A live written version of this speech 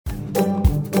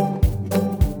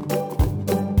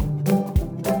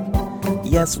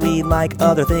Yes, we like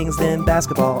other things than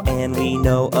basketball, and we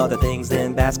know other things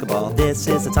than basketball. This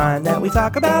is the time that we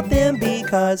talk about them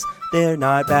because they're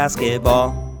not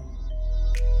basketball.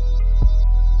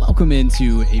 Welcome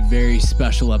into a very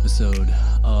special episode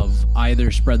of either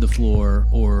Spread the Floor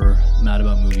or Mad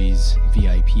About Movies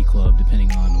VIP Club,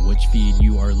 depending on which feed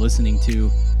you are listening to.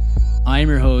 I am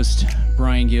your host,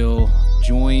 Brian Gill,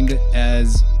 joined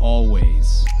as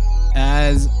always,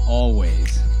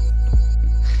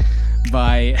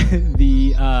 by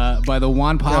the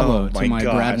Juan Pablo to my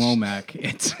Brad Womack.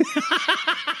 It's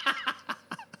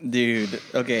Dude,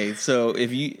 okay, so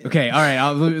if you... Okay, all right,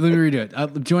 let me redo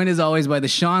it. Joined as always by the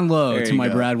Sean Lowe to my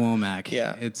Brad Womack.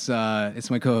 Yeah. It's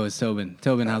my co-host, Tobin.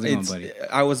 Tobin, how's it going, buddy?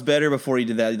 I was better before you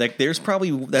did that. Like, that's probably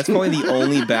the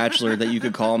only Bachelor that you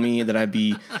could call me that I'd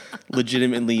be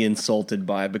legitimately insulted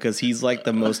by, because he's like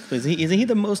the most... Isn't he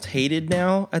the most hated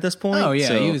now at this point? Oh,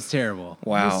 yeah, he was terrible.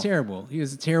 Wow. He was terrible. He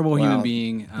was a terrible human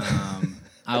being.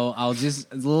 I'll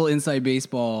just, a little inside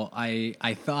baseball,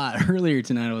 I thought earlier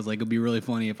tonight, I was like, it'd be really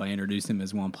funny if I introduced him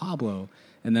as Juan Pablo.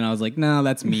 And then I was like, no,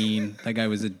 that's mean. That guy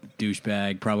was a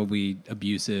douchebag, probably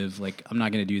abusive. Like, I'm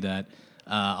not going to do that.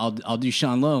 I'll do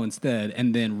Sean Lowe instead.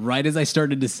 And then right as I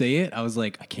started to say it, I was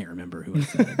like, I can't remember who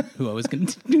I was going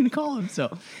to call him.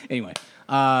 So anyway,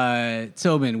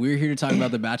 Tobin, we're here to talk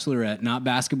about The Bachelorette, not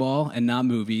basketball and not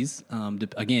movies.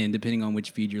 Again, depending on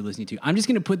which feed you're listening to. I'm just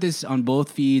going to put this on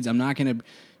both feeds. I'm not going to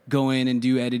go in and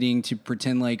do editing to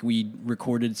pretend like we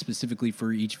recorded specifically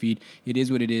for each feed. It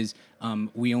is what it is.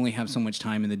 We only have so much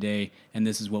time in the day, and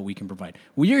this is what we can provide.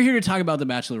 We are here to talk about The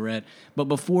Bachelorette, but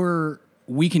before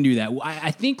we can do that,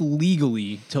 I think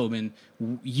legally, Tobin,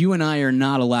 you and I are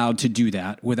not allowed to do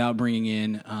that without bringing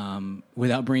in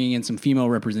some female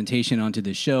representation onto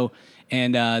this show.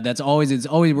 And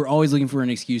we're always looking for an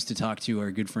excuse to talk to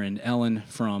our good friend Ellen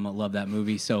from Love That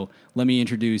Movie. So let me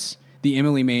introduce the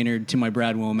Emily Maynard to my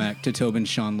Brad Womack to Tobin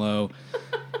Sean Lowe.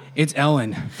 It's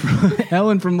Ellen.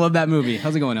 Ellen from Love That Movie.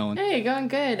 How's it going, Ellen? Hey, going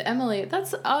good. Emily,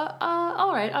 that's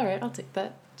all right, I'll take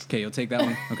that. Okay, you'll take that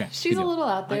one? Okay. She's a little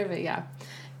out there, but yeah.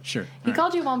 Sure. He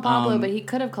called you Juan Pablo, but he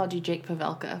could have called you Jake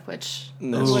Pavelka, which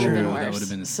would have been worse. That would have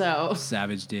been a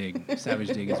savage dig as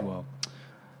well.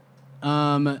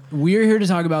 We're here to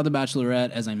talk about The Bachelorette,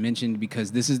 as I mentioned,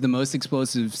 because this is the most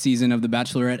explosive season of The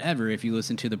Bachelorette ever, if you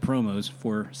listen to the promos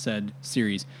for said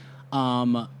series.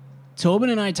 Tobin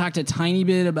and I talked a tiny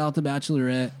bit about The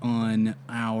Bachelorette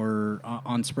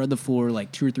on Spread the Floor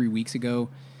like 2 or 3 weeks ago.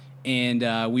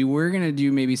 And we were going to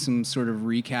do maybe some sort of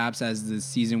recaps as the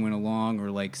season went along, or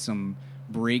like some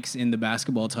breaks in the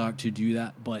basketball talk to do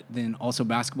that. But then also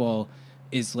basketball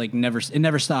is like it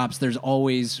never stops. There's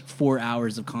always 4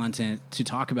 hours of content to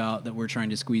talk about that we're trying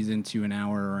to squeeze into an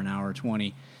hour or an hour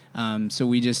 20. So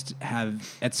we just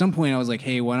have, at some point I was like,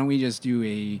 hey, why don't we just do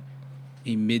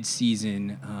a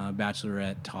mid-season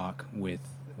Bachelorette talk with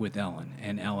Ellen.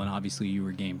 And Ellen, obviously you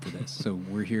were game for this. So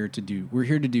we're here to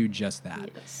do just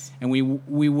that. Yes. And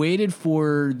we waited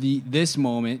for this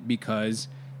moment because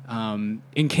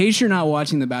in case you're not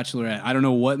watching The Bachelorette, I don't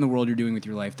know what in the world you're doing with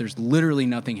your life. There's literally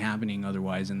nothing happening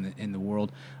otherwise in the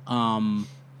world.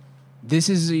 This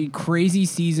is a crazy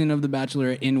season of The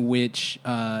Bachelorette in which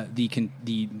I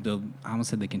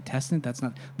almost said the contestant. That's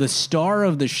not the star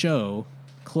of the show,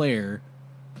 Claire.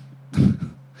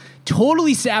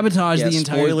 Totally sabotaged the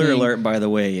entire spoiler thing. alert, by the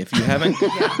way. If you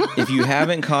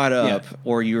haven't caught up,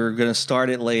 or you're going to start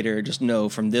it later, just know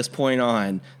from this point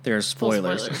on, there's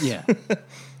spoilers. Yeah.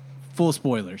 Full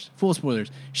spoilers.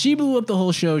 She blew up the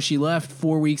whole show. She left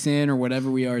 4 weeks in or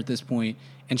whatever we are at this point,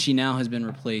 and she now has been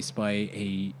replaced by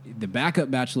the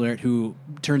backup Bachelorette who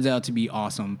turns out to be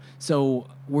awesome. So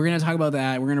we're going to talk about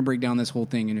that. We're going to break down this whole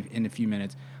thing in a few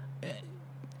minutes.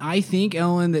 I think,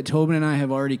 Ellen, that Tobin and I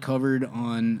have already covered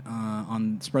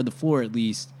on Spread the Floor, at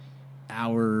least,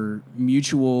 our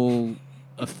mutual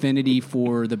affinity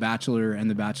for The Bachelor and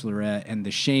The Bachelorette, and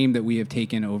the shame that we have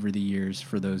taken over the years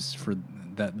for those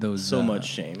much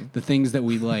shame. The things that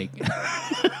we like.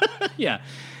 Yeah.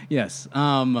 Yes.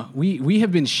 We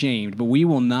have been shamed, but we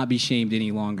will not be shamed any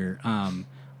longer.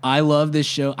 I love this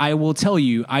show. I will tell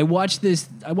you, I watched The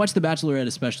Bachelorette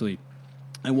especially.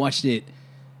 I watched it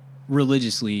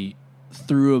religiously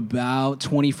through about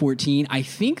 2014. I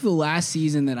think the last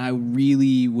season that I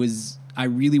really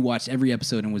watched every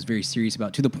episode and was very serious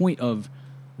about, to the point of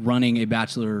running a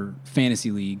Bachelor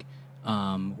fantasy league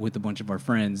with a bunch of our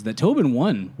friends that Tobin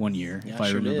won one year, if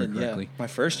I remember correctly. Yeah, my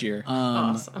first year.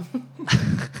 Awesome.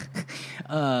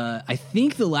 I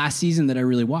think the last season that I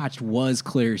really watched was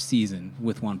Claire's season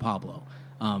with Juan Pablo.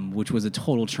 Which was a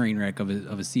total train wreck of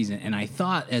a season. And I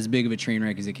thought as big of a train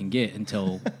wreck as it can get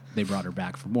until they brought her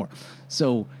back for more.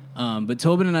 So But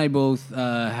Tobin and I both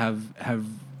have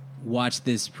watched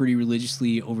this pretty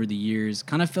religiously over the years.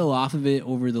 Kind of fell off of it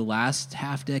over the last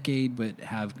half decade, but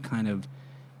have kind of,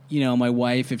 my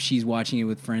wife, if she's watching it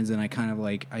with friends, and I kind of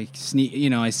like, I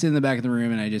sneak, I sit in the back of the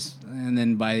room and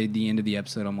then by the end of the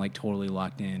episode, I'm like totally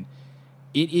locked in.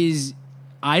 It is,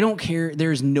 I don't care.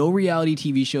 There's no reality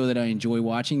TV show that I enjoy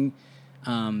watching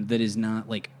that is not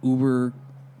like uber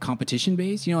competition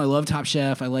based. I love Top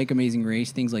Chef, I like Amazing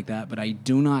Race, things like that, but I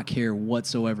do not care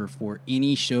whatsoever for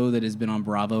any show that has been on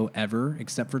Bravo ever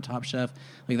except for Top Chef.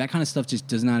 Like that kind of stuff just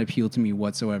does not appeal to me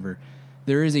whatsoever.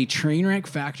 There is a train wreck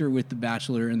factor with The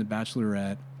Bachelor and The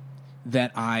Bachelorette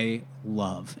that I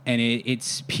love, and it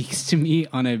speaks to me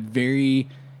on a very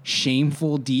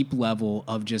shameful, deep level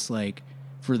of just like,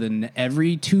 for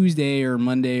every Tuesday or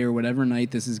Monday or whatever night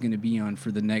this is going to be on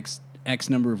for the next X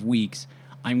number of weeks,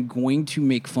 I'm going to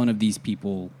make fun of these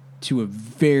people to a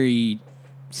very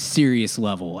serious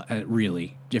level,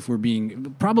 really, if we're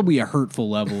being, probably a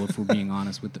hurtful level if we're being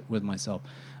honest with myself.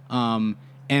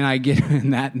 And I get,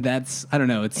 and that's, I don't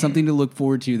know, it's something to look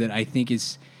forward to that I think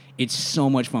it's so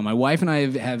much fun. My wife and I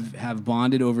have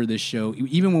bonded over this show.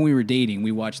 Even when we were dating,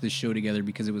 we watched this show together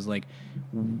because it was like,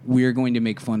 we're going to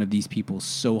make fun of these people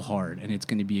so hard, and it's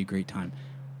going to be a great time.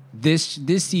 This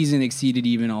season exceeded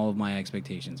even all of my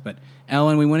expectations. But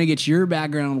Ellen, we want to get your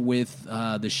background with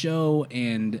the show.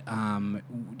 And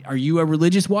are you a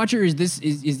religious watcher? Is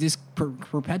this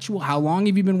perpetual? How long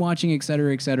have you been watching, et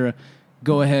cetera, et cetera?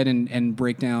 Go ahead and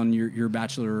break down your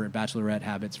bachelor and bachelorette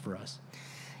habits for us.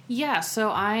 Yeah, so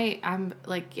I'm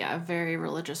like, a very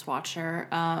religious watcher.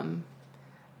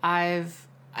 I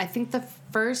think the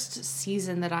first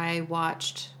season that I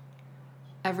watched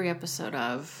every episode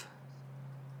of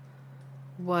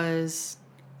was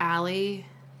Allie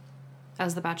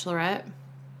as the Bachelorette.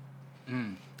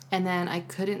 And then I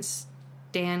couldn't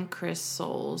stand Chris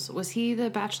Soules. Was he the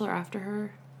Bachelor after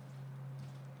her?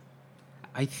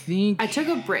 I think... I took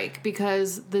a break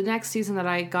because the next season that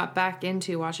I got back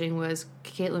into watching was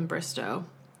Caitlin Bristow.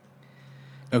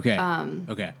 Okay.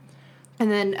 Okay. And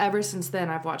then ever since then,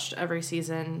 I've watched every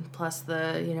season, plus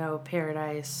the,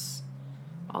 Paradise,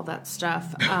 all that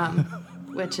stuff,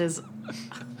 which is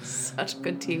such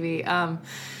good TV.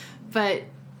 But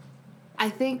I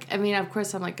think, of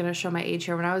course, I'm like going to show my age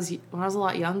here. When I was a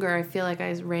lot younger, I feel like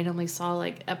I randomly saw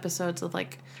like episodes of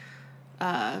like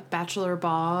Bachelor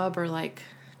Bob or like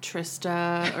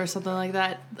Trista or something like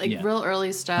that, like real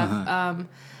early stuff. Uh-huh.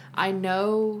 I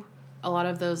know a lot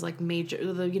of those like major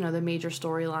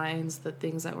storylines, the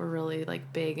things that were really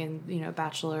like big in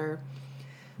Bachelor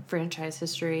franchise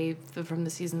history from the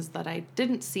seasons that I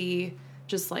didn't see,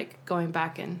 just like going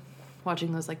back and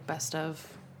watching those like best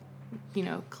of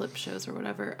clip shows or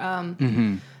whatever.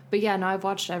 But yeah, no, I've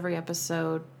watched every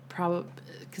episode probably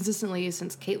consistently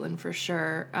since Caitlin for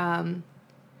sure.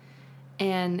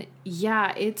 And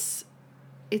yeah, it's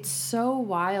so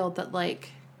wild that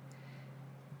like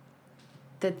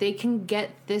that they can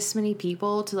get this many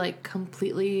people to like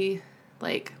completely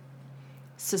like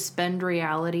suspend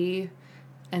reality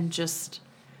and just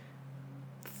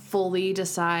fully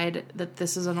decide that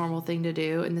this is a normal thing to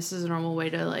do and this is a normal way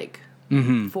to like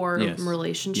form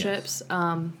relationships.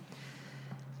 And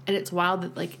it's wild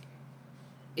that like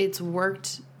it's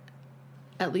worked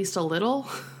at least a little.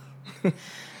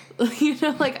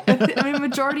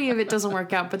 Majority of it doesn't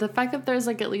work out, but the fact that there's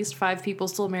like at least 5 people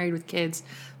still married with kids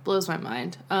blows my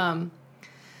mind. But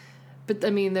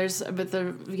there's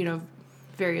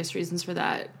various reasons for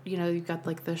that. You've got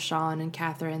like the Sean and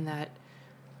Catherine that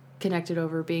connected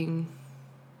over being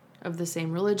of the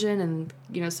same religion,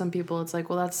 and some people it's like,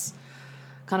 well, that's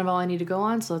kind of all I need to go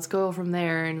on, so let's go from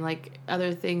there. And like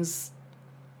other things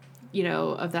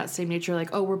of that same nature,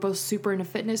 like, oh, we're both super into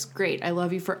fitness, great, I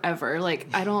love you forever. Like,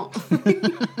 I don't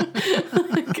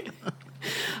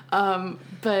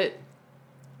but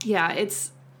yeah,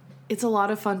 it's a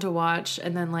lot of fun to watch,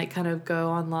 and then like kind of go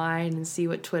online and see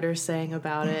what Twitter's saying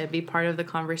about it, be part of the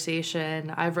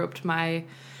conversation. I've roped my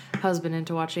husband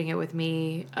into watching it with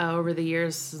me over the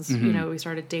years since we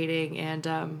started dating,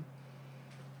 and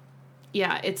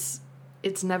yeah, it's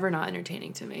never not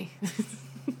entertaining to me.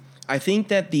 I think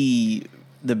that the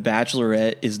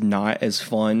Bachelorette is not as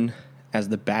fun as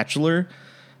The Bachelor,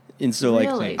 and so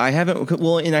really? Like I haven't.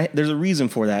 Well, and there's a reason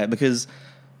for that, because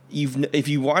if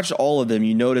you watch all of them,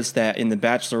 you notice that in The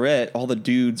Bachelorette, all the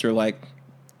dudes are like,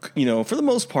 for the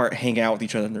most part, hang out with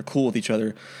each other and they're cool with each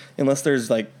other, unless there's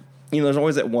like, there's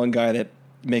always that one guy that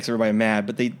makes everybody mad,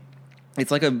 but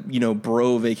it's like a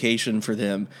bro vacation for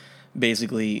them,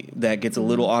 basically, that gets a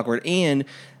little awkward. And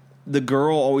the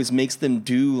girl always makes them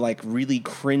do like really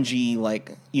cringy,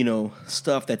 like, you know,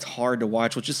 stuff that's hard to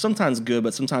watch, which is sometimes good,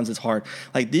 but sometimes it's hard.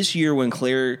 Like this year when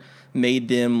Claire made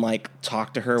them like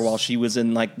talk to her while she was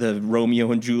in like the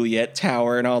Romeo and Juliet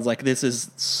tower, and I was like, this is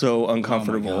so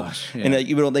uncomfortable. Oh my gosh, yeah. And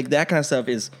you know, like that kind of stuff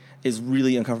is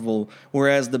really uncomfortable.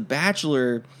 Whereas The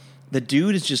Bachelor, the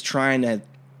dude is just trying to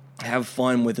have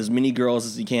fun with as many girls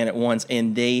as he can at once,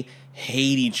 and they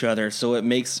hate each other, so it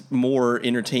makes more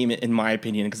entertainment, in my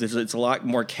opinion, because it's a lot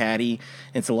more catty,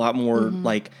 it's a lot more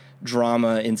like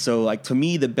drama, and so like to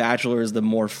me, The Bachelor is the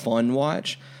more fun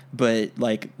watch. But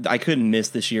like I couldn't miss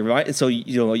this year. So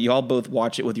you know, you all both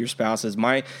watch it with your spouses.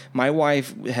 My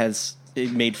wife has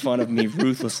made fun of me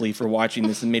ruthlessly for watching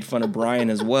this, and made fun of Brian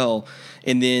as well.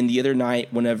 And then the other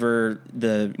night, whenever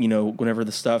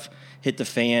the stuff hit the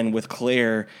fan with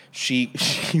Claire, she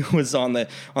was on the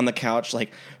couch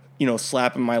like, you know,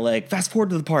 slapping my leg. Fast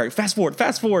forward to the part. Fast forward,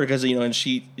 because you know, and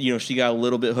she got a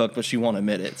little bit hooked, but she won't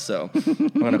admit it. So I'm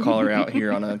gonna call her out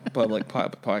here on a public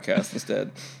podcast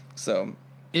instead. So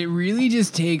it really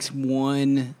just takes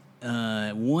one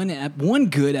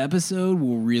good episode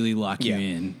will really lock you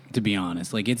in. To be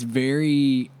honest, like I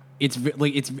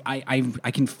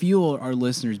can feel our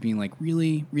listeners being like,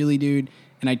 really, dude,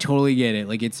 and I totally get it.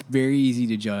 Like it's very easy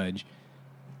to judge.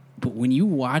 But when you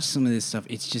watch some of this stuff,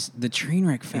 it's just the train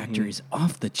wreck factor is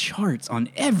off the charts on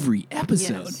every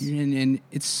episode, and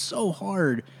it's so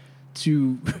hard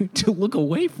to look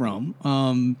away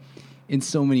from in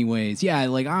so many ways. Yeah,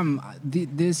 like I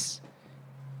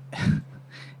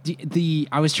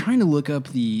was trying to look up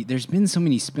there's been so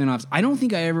many spinoffs. I don't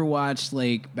think I ever watched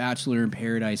like Bachelor in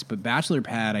Paradise, but Bachelor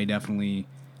Pad I definitely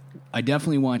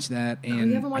watched that. And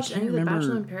you haven't watched any of the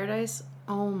Bachelor in Paradise?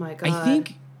 Oh my god! I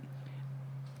think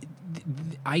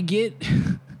I get,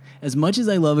 as much as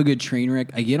I love a good train wreck,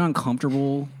 I get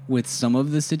uncomfortable with some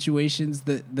of the situations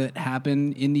that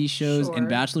happen in these shows. Sure. And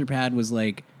Bachelor Pad was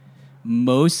like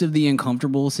most of the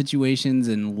uncomfortable situations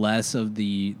and less of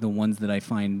the ones that I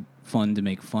find fun to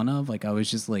make fun of. Like I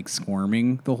was just like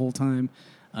squirming the whole time.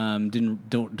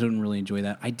 Didn't really enjoy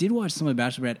that. I did watch some of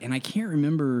Bachelor Pad, and I can't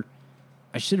remember.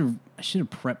 I should have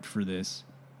prepped for this,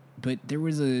 but there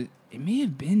was it may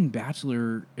have been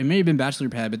Bachelor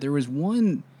Pad, but there was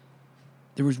one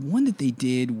that they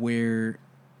did where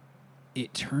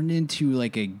it turned into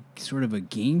like a sort of a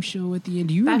game show at the end.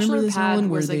 Do you Bachelor remember this, Pad Ellen?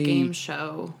 Was a game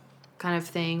show kind of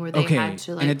thing where they had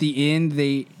to like, and at the end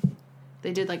they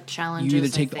did like challenges. You either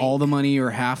take all the money or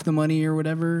half the money or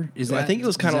whatever. I think it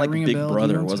was kind of like Big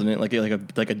Brother, wasn't it? Like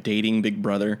a dating Big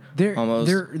Brother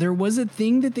almost. There was a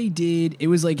thing that they did. It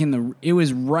was like it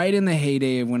was right in the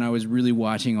heyday of when I was really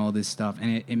watching all this stuff,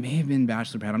 and it may have been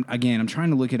Bachelor Pad. I'm trying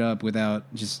to look it up without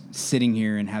just sitting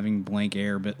here and having blank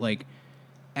air. But like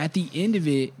at the end of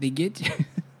it, they got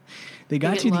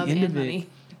to the end of it,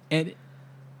 and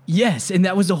yes, and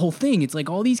that was the whole thing. It's like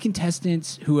all these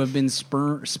contestants who have been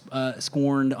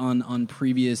scorned on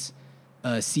previous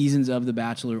seasons of The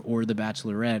Bachelor or The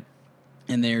Bachelorette,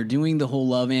 and they're doing the whole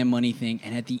love and money thing.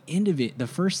 And at the end of it, the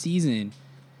first season,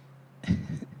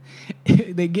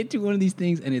 they get to one of these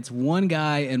things, and it's one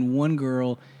guy and one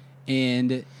girl,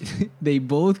 and they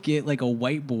both get like a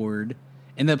whiteboard,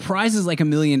 and the prize is like $1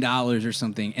 million or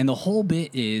something. And the whole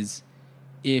bit is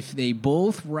if they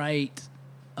both write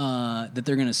that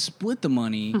they're going to split the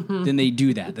money, then they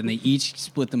do that. Then they each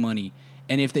split the money.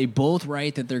 And if they both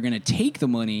write that they're going to take the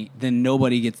money, then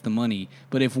nobody gets the money.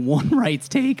 But if one writes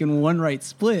take and one writes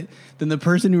split, then the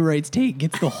person who writes take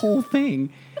gets the whole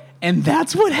thing. And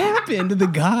that's what happened to the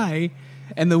guy.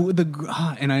 And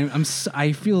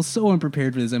I feel so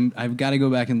unprepared for this. I've got to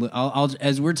go back and look. I'll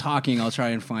as we're talking, I'll try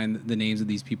and find the names of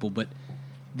these people. But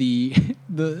the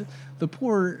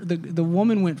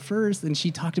woman went first, and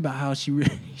she talked about how she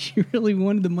really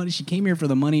wanted the money. She came here for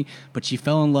the money, but she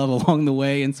fell in love along the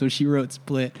way, and so she wrote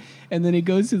split. And then it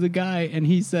goes to the guy, and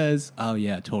he says, "Oh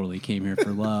yeah, totally came here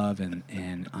for love, and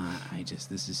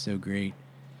this is so great."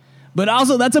 But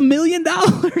also, that's $1 million,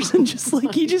 and just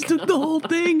like he just took the whole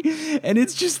thing, and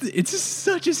it's just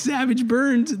such a savage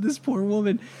burn to this poor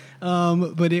woman.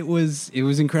 But it was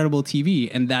incredible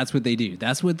TV, and that's what they do.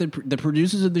 That's what the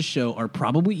producers of the show are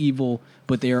probably evil,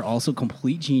 but they are also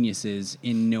complete geniuses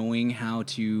in knowing how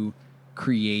to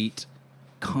create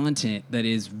content that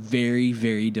is very,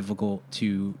 very difficult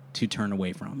to turn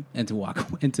away from and to walk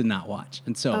and to not watch.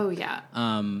 And so,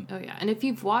 and if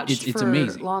you've watched it's for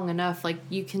amazing. long enough, like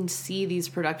you can see these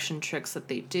production tricks that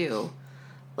they do.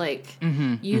 Like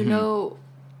know.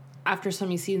 After so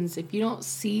many seasons, if you don't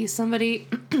see somebody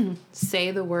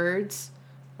say the words,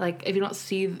 like if you don't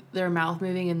see their mouth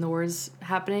moving and the words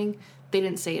happening, they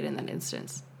didn't say it in that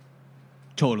instance.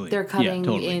 Totally. they're cutting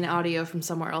totally. in audio from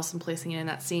somewhere else and placing it in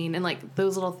that scene, and like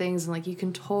those little things, and like you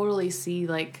can totally see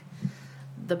like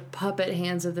the puppet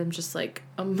hands of them just like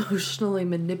emotionally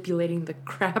manipulating the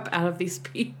crap out of these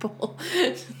people.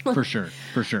 For sure.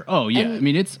 Oh yeah, And I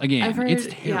mean it's again, I've heard, it's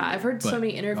terrible. I've heard so but,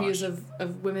 many interviews gosh.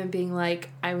 of women being like,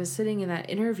 I was sitting in that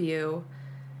interview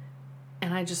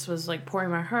and I just was like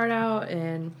pouring my heart out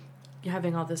and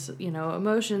having all this,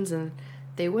 emotions, and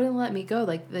they wouldn't let me go.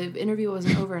 Like the interview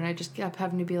wasn't over and I just kept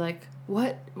having to be like,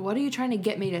 what are you trying to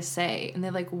get me to say? And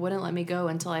they like wouldn't let me go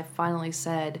until I finally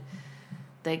said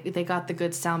they got the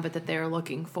good sound bit that they were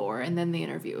looking for, and then the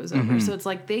interview was over. So it's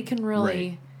like they can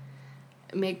really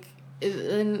make,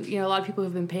 and a lot of people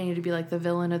who've been paying you to be like the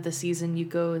villain of the season, you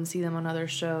go and see them on other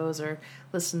shows or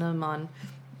listen to them on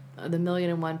the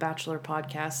 1,000,001 Bachelor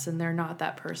podcasts, and they're not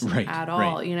that person at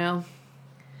all,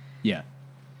 Yeah.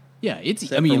 It's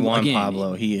Except for Juan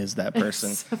Pablo, he is that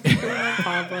person.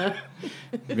 Pablo.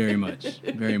 Very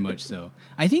much so.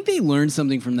 I think they learned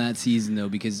something from that season though,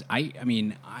 because I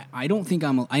don't think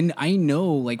I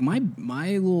know like my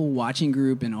little watching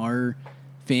group in our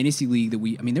fantasy league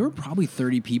that there were probably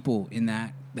 30 people in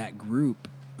that group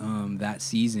that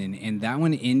season, and that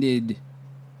one ended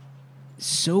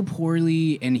so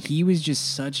poorly, and he was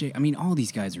just such a. All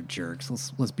these guys are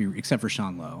jerks. Let's be, except for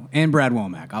Sean Lowe and Brad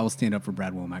Womack. I will stand up for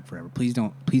Brad Womack forever. Please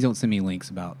don't send me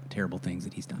links about terrible things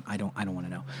that he's done. I don't want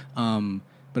to know.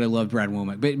 But I love Brad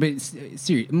Womack. But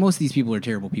seriously, most of these people are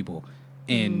terrible people,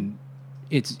 and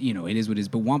it's it is what it is.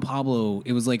 But Juan Pablo,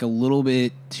 it was like a little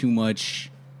bit too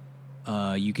much.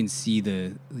 You can see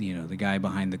the guy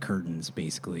behind the curtains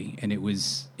basically, and it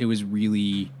was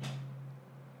really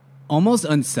almost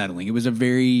unsettling. It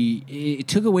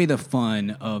took away the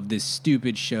fun of this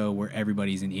stupid show where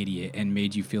everybody's an idiot and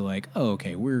made you feel like, oh,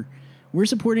 okay, we're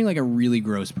supporting like a really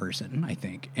gross person, I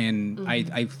think. And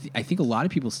I think a lot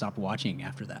of people stopped watching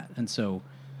after that. And so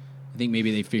I think maybe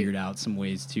they figured out some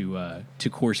ways to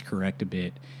course correct a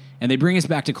bit. And they bring us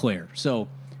back to Claire. So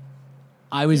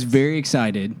I was very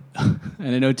excited, and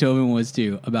I know Tobin was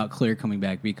too, about Claire coming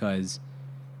back because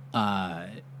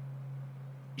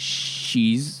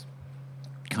she's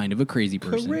kind of a crazy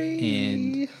person.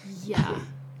 Hooray.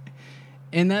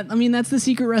 And that's the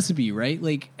secret recipe, right?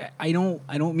 Like I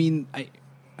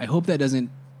hope that doesn't,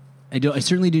 I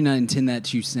certainly do not intend that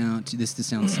to sound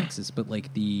sexist, but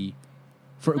like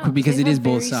because it is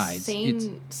both sides.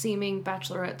 Seeming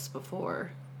bachelorettes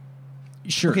before.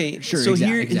 Sure. So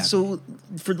exactly. So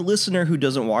for the listener who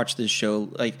doesn't watch this show,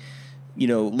 like,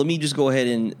 let me just go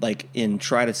ahead and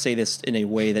try to say this in a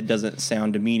way that doesn't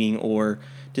sound demeaning or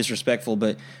disrespectful,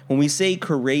 but when we say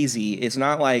crazy, it's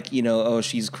not like, oh,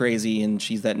 she's crazy and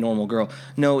she's that normal girl.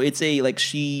 No, it's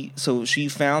she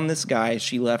found this guy,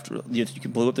 she left, you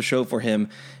blew up the show for him,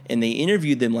 and they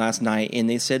interviewed them last night, and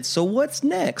they said, so what's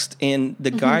next? And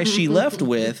the guy she left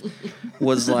with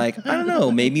was like, I don't know,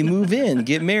 maybe move in,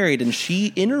 get married, and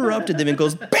she interrupted them and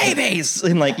goes, babies!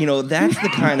 And that's the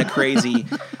kind of crazy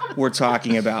we're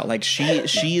talking about. Like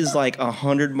she is like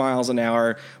 100 miles an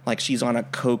hour, like she's on a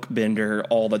coke bender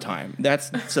all the time.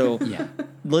 That's so yeah.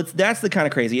 That's the kind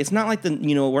of crazy. It's not like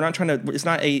we're not trying to. It's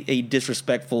not a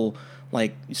disrespectful,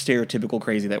 like stereotypical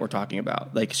crazy that we're talking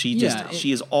about. Like she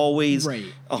is always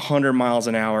 100 miles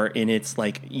an hour, and it's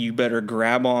like you better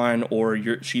grab on or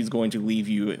she's going to leave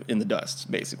you in the dust,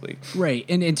 basically. Right,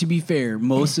 and to be fair,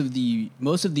 most of the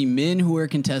men who are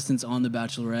contestants on The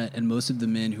Bachelorette and most of the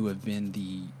men who have been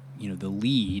the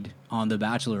lead on The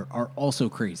Bachelor are also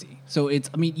crazy. So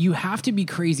you have to be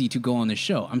crazy to go on the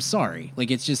show. I'm sorry. Like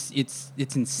it's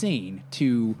insane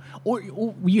or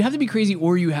you have to be crazy,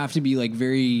 or you have to be like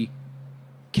very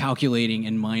calculating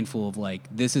and mindful of like,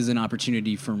 this is an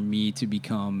opportunity for me to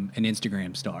become an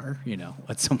Instagram star,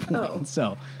 at some point.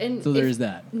 So there's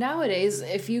that. Nowadays,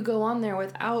 if you go on there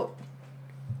without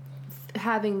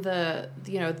having the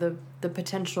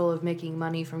potential of making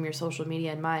money from your social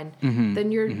media in mind,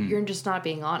 then you're just not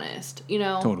being honest,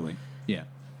 Totally. Yeah.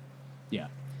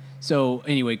 So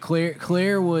anyway,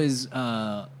 Claire was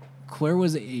an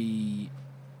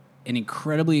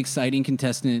incredibly exciting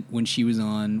contestant when she was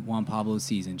on Juan Pablo's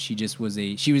season. She just was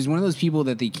one of those people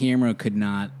that the camera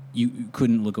you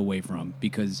couldn't look away from,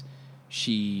 because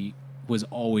she was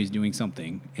always doing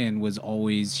something and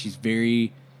she's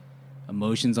very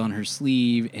emotions on her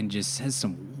sleeve and just says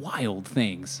some wild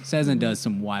things. Says and does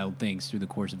some wild things through the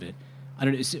course of it. I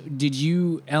don't know. So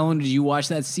Ellen, did you watch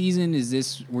that season?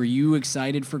 Were you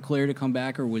excited for Claire to come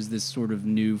back, or was this sort of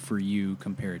new for you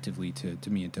comparatively to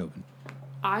me and Tobin?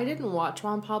 I didn't watch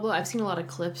Juan Pablo. I've seen a lot of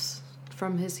clips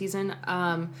from his season.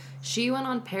 She went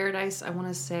on Paradise, I want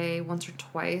to say once or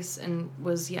twice, and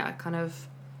was kind of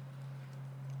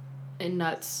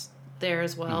nuts there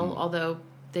as well, although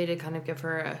they did kind of give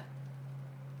her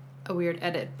a weird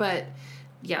edit. But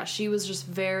yeah, she was just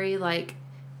very like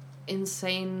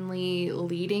insanely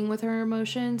leading with her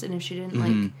emotions, and if she didn't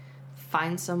like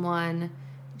find someone,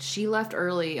 she left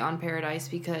early on Paradise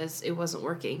because it wasn't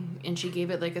working, and she gave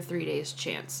it like a 3 days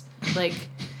chance, like,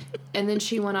 and then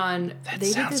she went on.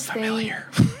 They did this familiar.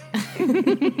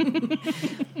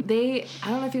 I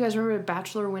don't know if you guys remember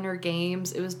Bachelor Winter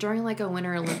Games. It was during like a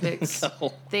Winter Olympics.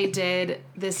 No. They did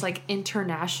this like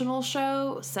international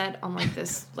show set on like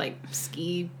this like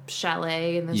ski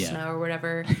chalet in the snow or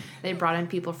whatever. They brought in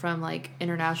people from like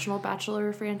international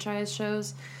Bachelor franchise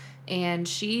shows, and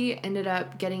she ended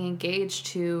up getting engaged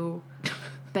to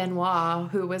Benoit,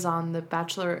 who was on The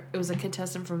Bachelor. It was a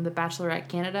contestant from The Bachelorette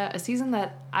Canada, a season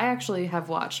that I actually have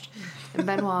watched. And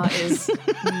Benoit is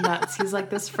nuts. He's like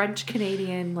this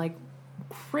French-Canadian, like,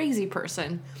 crazy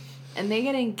person. And they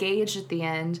get engaged at the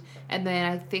end, and then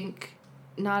I think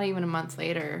not even a month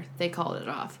later, they called it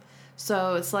off.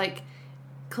 So it's like,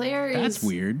 Claire is... That's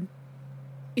weird.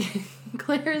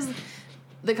 Claire is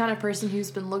the kind of person who's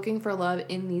been looking for love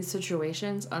in these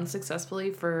situations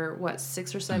unsuccessfully for,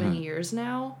 6 or 7 years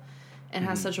now, and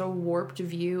has such a warped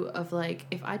view of, like,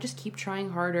 if I just keep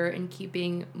trying harder and keep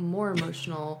being more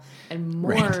emotional and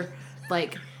more,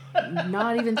 like,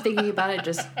 not even thinking about it,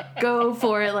 just go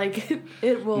for it, like,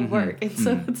 it will work. And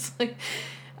so it's like,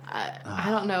 I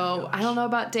don't know. I don't know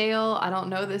about Dale. I don't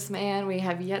know this man. We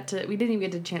didn't even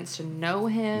get a chance to know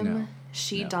him. No.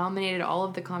 She dominated all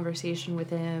of the conversation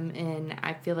with him, and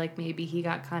I feel like maybe he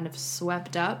got kind of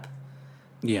swept up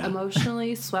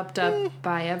emotionally, swept up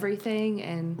by everything,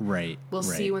 and we'll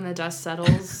see when the dust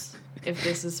settles if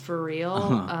this is for real.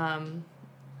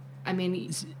 I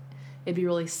mean, it'd be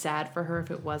really sad for her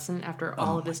if it wasn't, after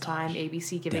all of this time,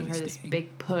 ABC giving her this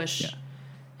big push,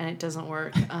 and it doesn't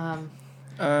work.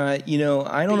 I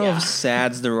don't know if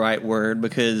sad's the right word,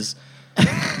 because...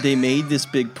 they made this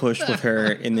big push with her,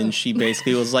 and then she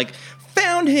basically was like,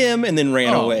 found him, and then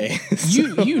ran away.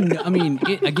 I mean,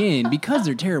 again, because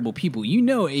they're terrible people,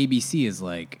 ABC is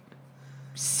like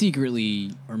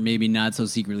secretly, or maybe not so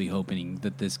secretly, hoping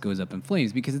that this goes up in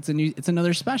flames, because it's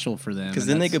another special for them. Because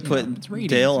then they could put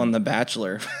Dale on The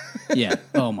Bachelor. Yeah.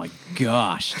 Oh my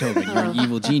gosh, Tobin, you're an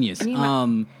evil genius.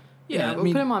 We'll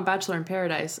put him on Bachelor in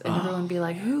Paradise, and everyone would be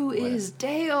like, "Who is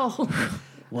Dale?"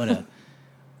 What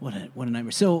a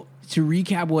nightmare. So to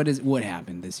recap, what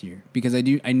happened this year? Because I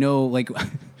know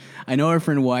our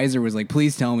friend Weiser was like,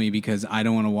 please tell me, because I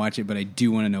don't want to watch it, but I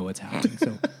do want to know what's happening.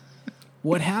 So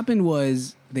what happened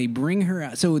was they bring her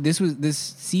out. So this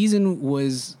season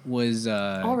was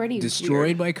already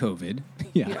destroyed by COVID.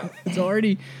 Yeah. It's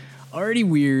already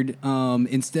weird.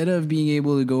 Instead of being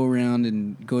able to go around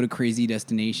and go to crazy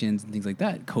destinations and things like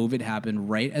that, COVID happened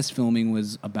right as filming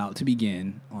was about to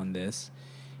begin on this.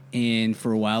 And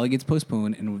for a while it gets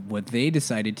postponed, and what they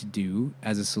decided to do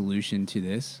as a solution to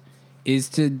this is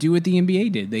to do what the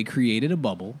NBA did. They created a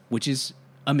bubble, which is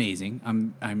amazing.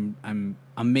 I'm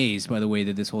amazed by the way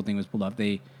that this whole thing was pulled off.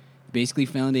 They basically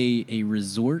found a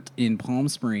resort in Palm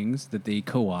Springs that they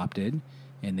co-opted,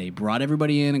 and they brought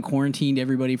everybody in and quarantined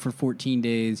everybody for 14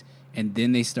 days, and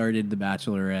then they started The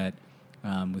Bachelorette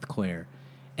with Claire.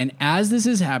 And as this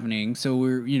is happening, so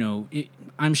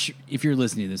I'm sure if you're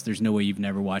listening to this, there's no way you've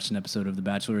never watched an episode of The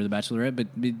Bachelor or The Bachelorette, but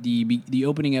the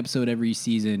opening episode every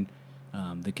season,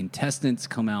 the contestants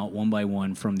come out one by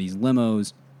one from these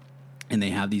limos, and they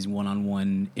have these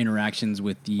one-on-one interactions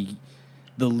with the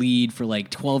lead for like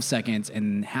 12 seconds,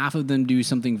 and half of them do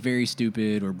something very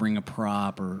stupid or bring a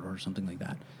prop or something like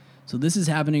that. So this is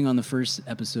happening on the first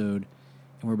episode,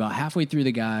 and we're about halfway through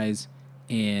the guys,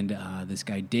 and this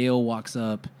guy Dale walks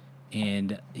up,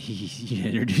 and he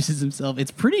introduces himself.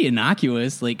 It's pretty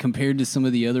innocuous, like, compared to some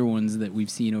of the other ones that we've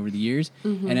seen over the years.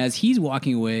 Mm-hmm. And as he's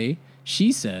walking away,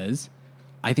 she says,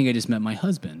 I think I just met my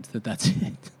husband, that's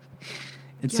it.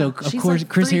 And so, of course, like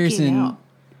Chris Harrison... Out.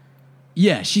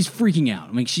 Yeah, she's freaking out.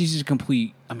 I mean, she's just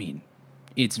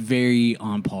it's very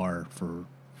on par for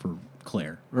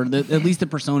Claire. Or at least the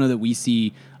persona that we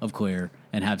see of Claire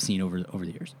and have seen over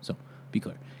the years. So, be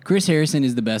clear. Chris Harrison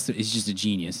is the best. He's just a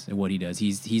genius at what he does.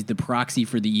 He's the proxy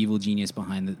for the evil genius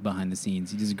behind the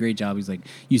scenes. He does a great job. He's like,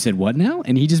 "You said what now?"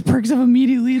 And he just perks up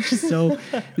immediately. It's just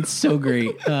it's so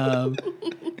great. Okay,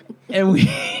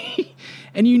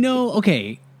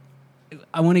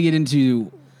 I want to get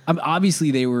into. Obviously,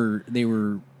 they were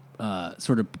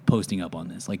sort of posting up on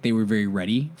this. Like, they were very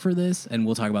ready for this, and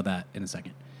we'll talk about that in a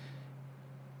second.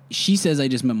 She says, "I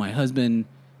just met my husband."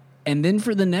 And then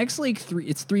for the next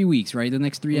 3 weeks, right? The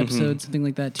next 3 episodes, something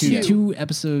like that. Two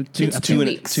episodes. It's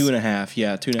 2.5.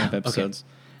 Yeah, 2.5 episodes.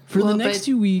 Okay. For the next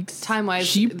 2 weeks,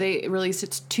 time-wise, they released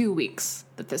it's 2 weeks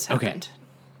that this happened.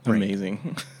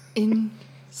 Amazing.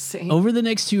 Insane. Over the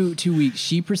next two weeks,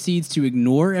 she proceeds to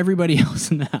ignore everybody else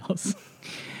in the house.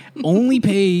 Only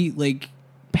pay like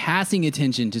passing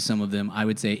attention to some of them, I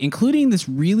would say, including this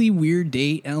really weird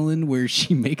date, Ellen, where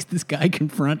she makes this guy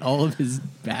confront all of his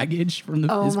baggage from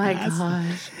his past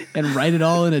gosh. and write it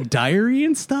all in a diary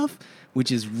and stuff,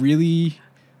 which is really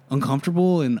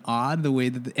uncomfortable and odd the way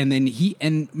that,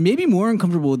 and maybe more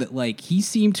uncomfortable that like he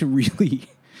seemed to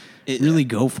really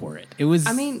go for it. It was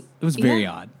very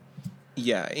odd.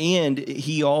 Yeah, and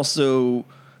he also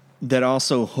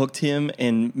hooked him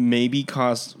and maybe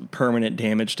caused permanent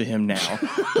damage to him now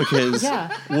because you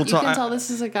can tell this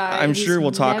is a guy. I'm sure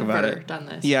we'll talk about it. Done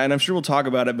this. Yeah, and I'm sure we'll talk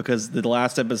about it because the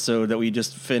last episode that we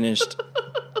just finished,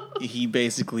 he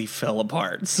basically fell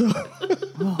apart. So,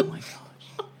 oh my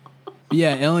gosh.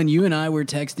 Yeah, Ellen, you and I were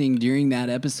texting during that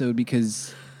episode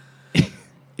because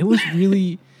it was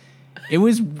really, it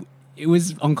was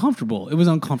uncomfortable. It was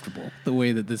uncomfortable the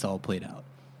way that this all played out.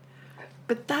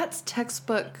 But that's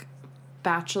textbook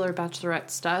bachelorette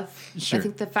stuff. Sure. I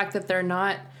think the fact that they're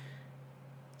not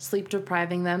sleep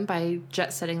depriving them by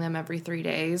jet setting them every 3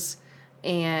 days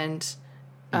and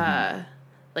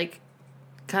like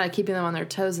kind of keeping them on their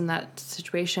toes in that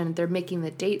situation, they're making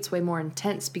the dates way more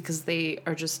intense because they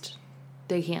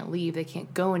can't leave, they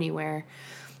can't go anywhere.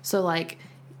 So like,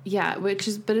 yeah,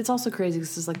 but it's also crazy.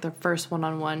 This is like their first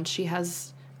one-on-one. She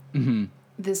has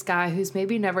this guy who's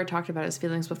maybe never talked about his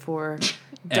feelings before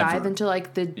dive into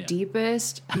like the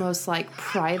deepest, most like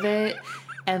private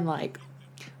and like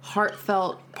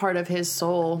heartfelt part of his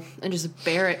soul and just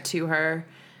bare it to her.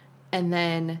 And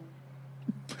then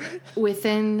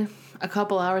within a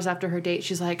couple hours after her date,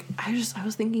 she's like, I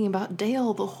was thinking about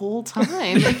Dale the whole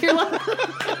time. Like you're like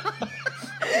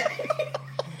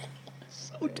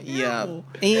yeah,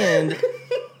 and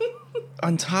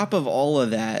on top of all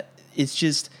of that, it's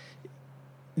just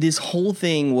this whole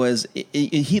thing was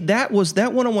that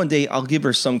one-on-one date. I'll give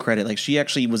her some credit; like she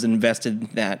actually was invested in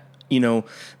that,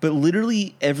 But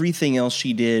literally everything else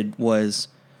she did was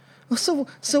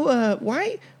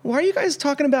why are you guys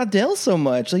talking about Dale so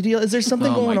much? Like, is there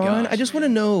something going on? I just want to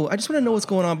know. I just want to know what's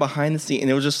going on behind the scene. And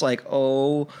it was just like,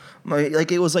 oh my,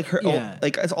 like it was like her,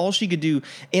 like that's all she could do.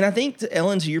 And I think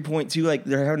Ellen, to your point too, like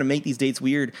they're having to make these dates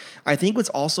weird. I think what's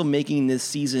also making this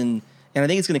season, and I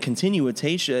think it's going to continue with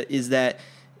Tayshia, is that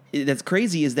that's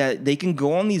crazy is that they can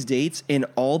go on these dates and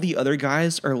all the other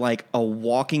guys are like a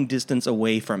walking distance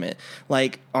away from it.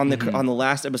 Like on the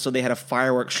last episode, they had a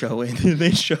fireworks show and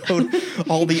they showed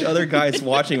all the other guys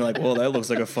watching like, well, that looks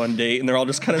like a fun date. And they're all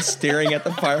just kind of staring at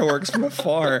the fireworks from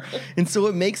afar. And so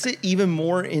it makes it even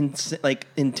more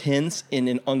intense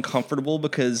and uncomfortable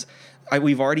because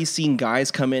we've already seen guys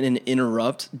come in and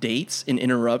interrupt dates and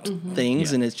interrupt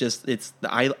things. Yeah. And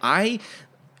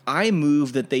I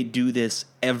move that they do this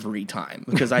every time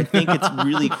because I think it's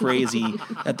really crazy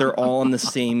that they're all on the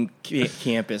same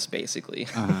campus, basically.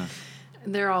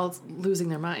 They're all losing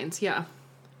their minds. Yeah.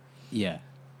 Yeah.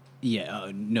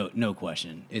 Yeah. No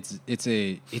question. It's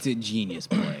a genius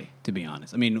play, to be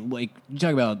honest. I mean, like you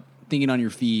talk about thinking on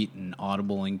your feet and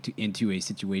audibling into a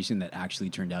situation that actually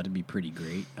turned out to be pretty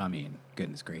great. I mean,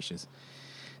 goodness gracious.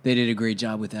 They did a great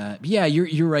job with that. But yeah,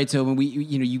 you're right, Tobin.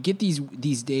 You get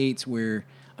these dates where,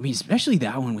 I mean, especially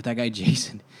that one with that guy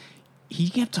Jason. He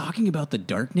kept talking about the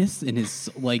darkness in his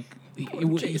like.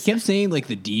 He kept saying like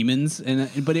the demons,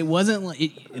 but it wasn't like.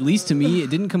 At least to me, it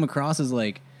didn't come across as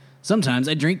like. Sometimes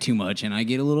I drink too much and I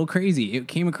get a little crazy. It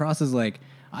came across as like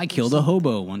I killed a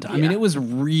hobo one time. Yeah. I mean, it was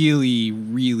really,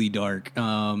 really dark.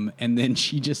 And then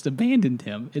she just abandoned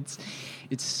him. It's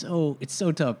so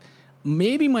tough.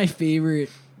 Maybe my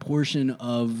favorite portion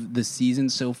of the season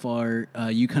so far,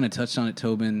 you kind of touched on it,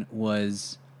 Tobin,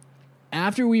 was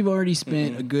after we've already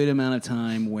spent a good amount of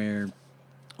time where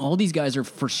all these guys are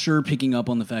for sure picking up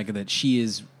on the fact that she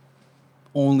is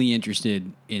only interested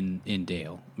in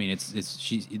Dale. I mean,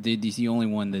 she's the only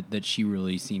one that she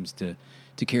really seems to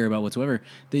care about whatsoever.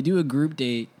 They do a group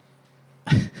date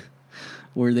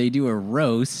where they do a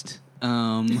roast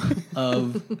of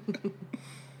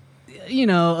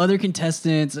other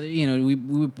contestants.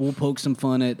 We'll poke some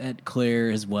fun at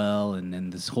Claire as well, and then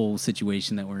this whole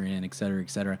situation that we're in, et cetera, et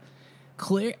cetera.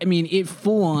 Claire, I mean,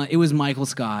 it was Michael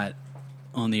Scott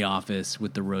on The Office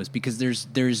with the roast because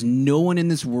there's no one in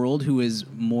this world who is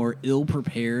more ill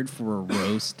prepared for a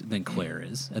roast than Claire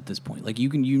is at this point. Like you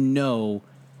know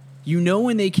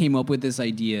when they came up with this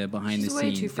idea behind the scenes,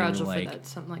 way too fragile for that,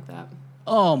 something like that.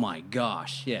 Oh my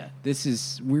gosh, yeah,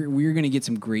 we're gonna get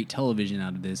some great television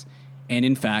out of this. And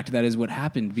in fact, that is what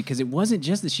happened, because it wasn't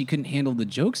just that she couldn't handle the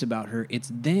jokes about her. It's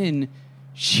then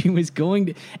she was going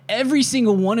to... Every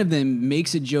single one of them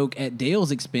makes a joke at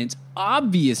Dale's expense,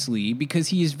 obviously, because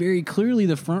he is very clearly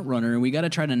the front runner, and we got to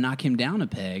try to knock him down a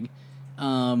peg.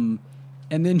 And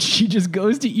then she just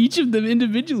goes to each of them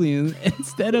individually, and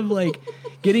instead of like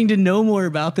getting to know more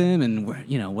about them and,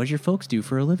 what your folks do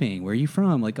for a living, where are you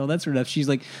from, like all that sort of stuff. She's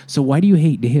like, so why do you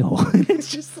hate Dale? And it's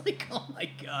just like, oh my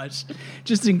gosh,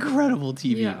 just incredible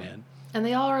TV, man. And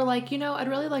they all are like, I'd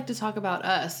really like to talk about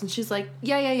us. And she's like,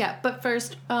 yeah. But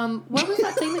first, what was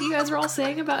that thing that you guys were all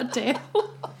saying about Dale?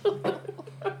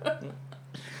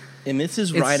 And this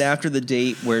is right after the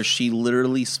date where she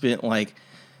literally spent like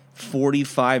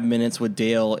 45 minutes with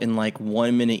Dale and like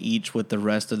 1 minute each with the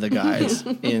rest of the guys.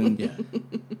 And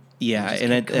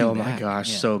oh my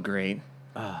gosh, so great.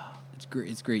 It's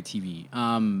great. It's great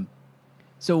TV.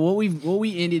 So what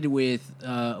we ended with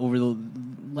over the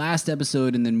last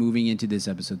episode and then moving into this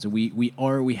episode. So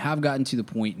we have gotten to the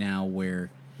point now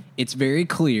where it's very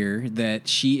clear that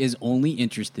she is only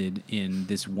interested in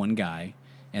this one guy.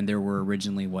 And there were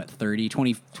originally, 30,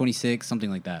 20, 26,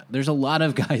 something like that. There's a lot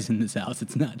of guys in this house.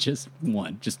 It's not just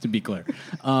one, just to be clear.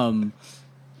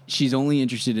 She's only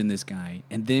interested in this guy.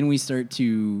 And then we start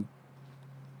to...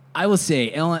 I will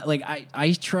say, Ellen, like,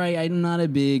 I'm not a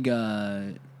big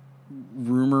rumor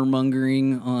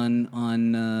mongering on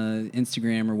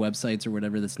Instagram or websites or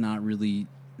whatever. That's not really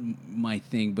my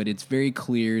thing. But it's very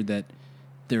clear that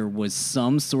there was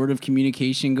some sort of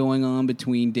communication going on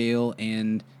between Dale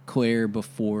and Claire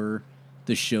before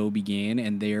the show began,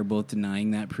 and they are both denying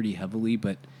that pretty heavily,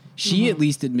 but she at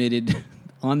least admitted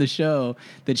on the show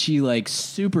that she like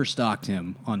super stalked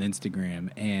him on Instagram,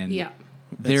 and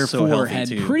therefore had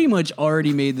pretty much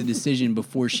already made the decision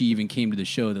before she even came to the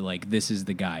show that like, this is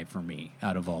the guy for me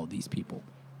out of all of these people.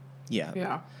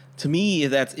 Yeah. To me,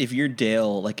 if you're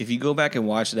Dale, like if you go back and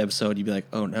watch that episode, you'd be like,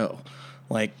 oh no.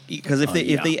 Like, because if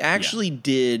they actually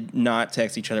did not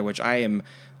text each other, which I am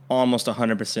almost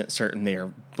 100% certain they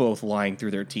are both lying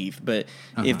through their teeth. But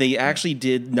if they actually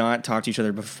did not talk to each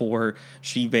other before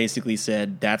she basically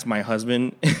said, that's my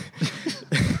husband.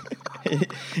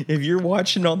 If you're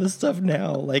watching all this stuff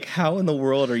now, like how in the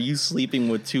world are you sleeping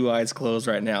with two eyes closed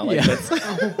right now? Like that's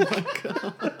oh my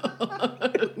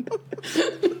God.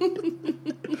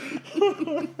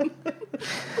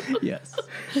 Yes.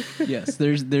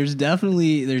 There's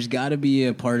got to be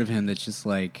a part of him that's just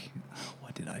like,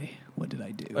 what did I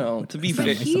do? Well, to be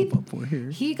fair,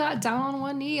 he got down on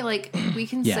one knee. Like, we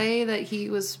can say that he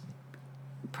was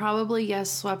probably,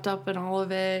 swept up in all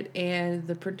of it, and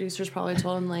the producers probably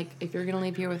told him, like, if you're going to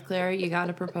leave here with Claire, you got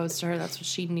to propose to her. That's what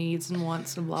she needs and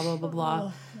wants, and blah, blah, blah,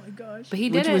 blah. Oh, my gosh. But he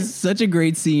did it. Which was such a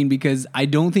great scene, because I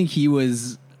don't think he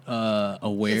was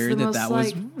aware that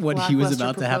was what he was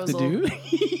about to have to do.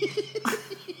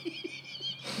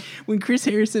 When Chris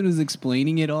Harrison was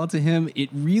explaining it all to him, it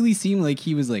really seemed like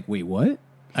he was like, wait, what?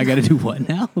 I got to do what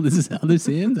now? This is how this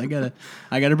ends? I got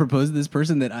to propose to this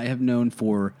person that I have known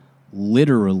for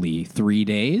literally 3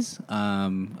 days?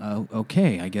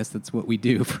 Okay, I guess that's what we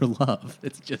do for love.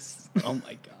 It's just, oh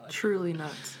my God. Truly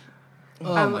nuts.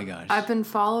 Oh my gosh. I've been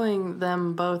following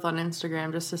them both on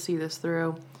Instagram just to see this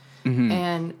through. Mm-hmm.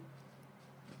 And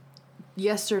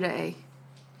yesterday,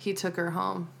 he took her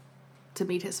home to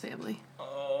meet his family.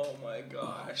 Oh my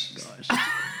gosh. So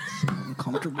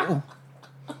uncomfortable.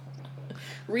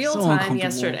 Real time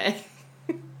yesterday.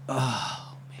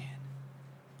 Oh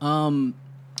man.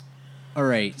 All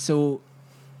right, so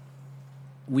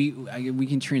we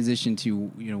can transition to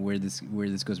where this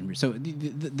goes from here. So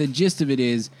the gist of it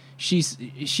is she's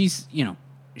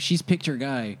picked her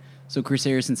guy. So Chris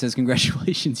Harrison says,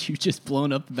 "Congratulations, you've just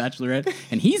blown up the Bachelorette,"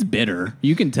 and he's bitter.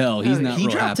 You can tell he's not. He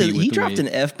dropped an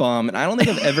F-bomb, and I don't think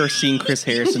I've ever seen Chris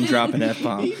Harrison drop an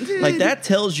F-bomb. Like that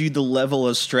tells you the level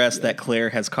of stress that Claire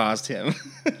has caused him.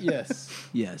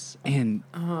 Yes, and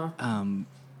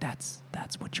that's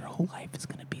what your whole life is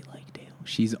going to be like, Dale.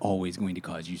 She's always going to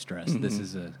cause you stress.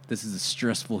 Mm-hmm. This is a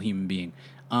stressful human being.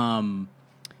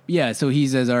 Yeah, so he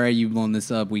says, "All right, you've blown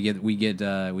this up. We get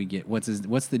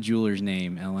what's the jeweler's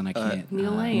name, Ellen? I can't.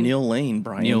 Neil Lane. Neil Lane,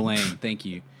 Brian. Neil Lane. Thank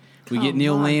you. We get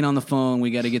Neil Lane on the phone.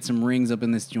 We got to get some rings up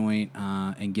in this joint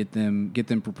and get them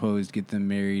proposed, get them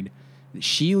married.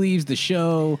 She leaves the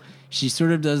show. She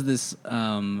sort of does this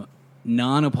apology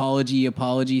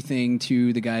thing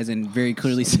to the guys, and very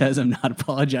clearly says, "I'm not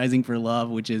apologizing for love,"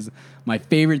 which is my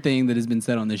favorite thing that has been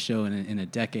said on this show in a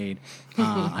decade.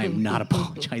 I am not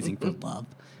apologizing for love.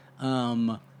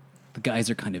 The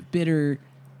guys are kind of bitter.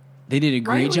 They did a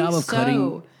great job of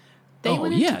cutting. They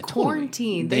went into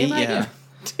quarantine. Totally.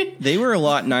 They were a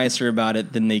lot nicer about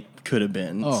it than they could have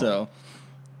been. Oh. So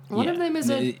One of them is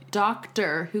a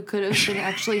doctor who could have been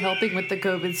actually helping with the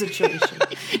COVID situation,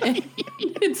 and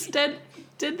instead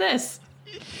did this.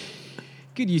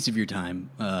 Good use of your time,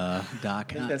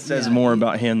 Doc. that says more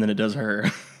about him than it does her.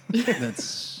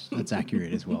 That's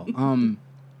accurate as well.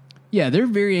 Yeah, they're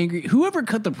very angry. Whoever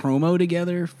cut the promo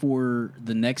together for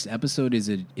the next episode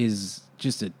is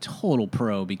just a total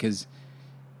pro, because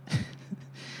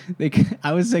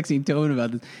I was texting Tone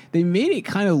about this. They made it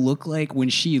kind of look like when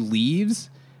she leaves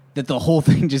that the whole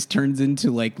thing just turns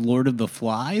into like Lord of the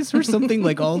Flies or something.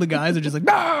 Like all the guys are just like,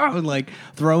 "Ah!" and like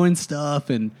throwing stuff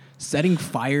and setting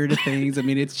fire to things. I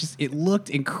mean, it looked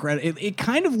incredible. It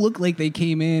kind of looked like they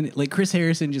came in, like Chris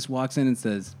Harrison just walks in and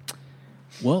says,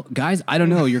 well, guys, I don't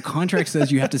know. Your contract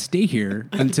says you have to stay here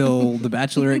until the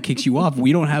Bachelorette kicks you off.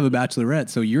 We don't have a Bachelorette,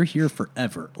 so you're here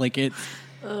forever. Like I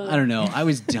don't know. I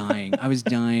was dying. I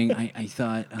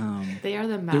thought They are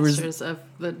the masters of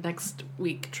the next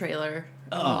week trailer.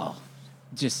 Oh,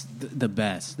 just the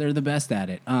best. They're the best at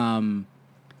it.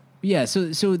 Yeah.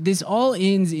 So this all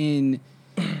ends in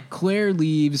Claire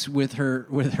leaves with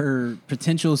her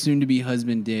potential soon-to-be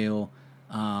husband Dale.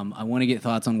 I want to get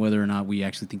thoughts on whether or not we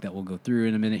actually think that will go through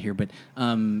in a minute here, but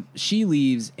she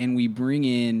leaves and we bring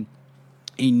in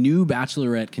a new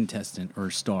Bachelorette contestant or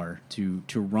star to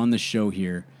run the show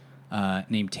here,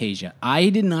 named Tasia. I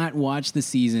did not watch the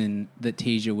season that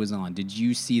Tasia was on. Did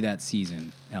you see that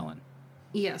season, Ellen?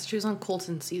 Yes, she was on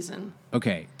Colton season.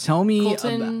 Okay, tell me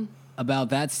about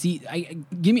that season.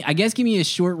 Give me a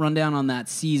short rundown on that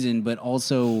season, but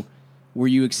also, were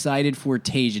you excited for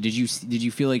Tasia? Did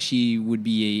you feel like she would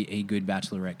be a good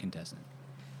Bachelorette contestant?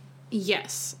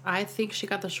 Yes, I think she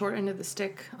got the short end of the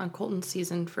stick on Colton's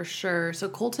season for sure. So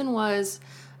Colton was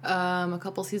a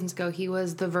couple seasons ago. He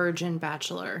was the Virgin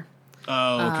Bachelor.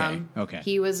 Oh, okay. Okay.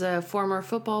 He was a former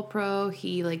football pro.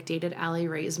 He dated Aly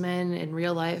Raisman in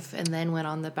real life, and then went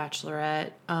on the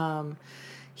Bachelorette.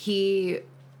 He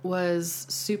was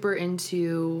super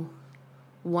into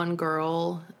one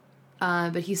girl.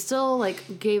 But he still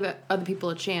gave other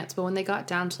people a chance. But when they got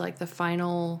down to the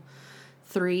final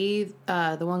three,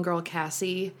 the one girl,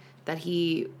 Cassie, that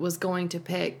he was going to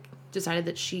pick, decided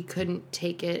that she couldn't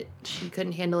take it, she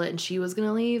couldn't handle it, and she was going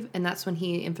to leave. And that's when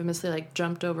he infamously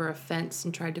jumped over a fence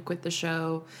and tried to quit the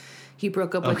show. He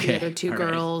broke up with the other two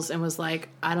girls and was like,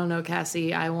 I don't know,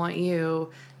 Cassie, I want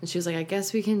you. And she was like, I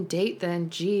guess we can date then.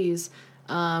 Jeez.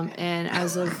 And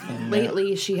as of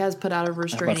lately, she has put out a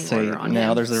restraining order on him.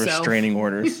 Now there's a restraining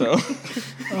order. So,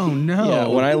 oh no! Yeah,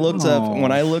 when I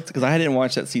looked because I didn't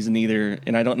watch that season either,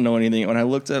 and I don't know anything. When I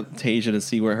looked up Tasia to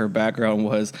see what her background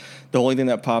was, the only thing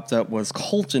that popped up was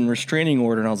Colton restraining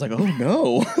order, and I was like, oh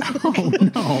no, oh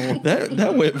no,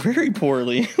 that went very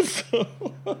poorly. So,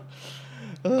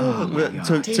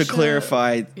 to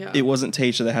clarify, it wasn't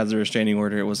Tasia that has the restraining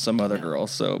order; it was some other girl.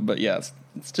 So, but yes,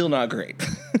 it's still not great.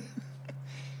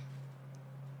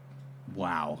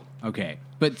 Wow. Okay.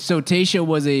 But so Tasia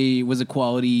was a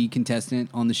quality contestant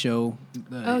on the show.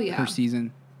 Per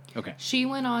season. Okay. She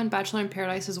went on Bachelor in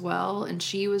Paradise as well, and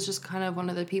she was just kind of one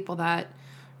of the people that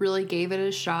really gave it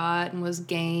a shot and was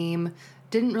game.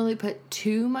 Didn't really put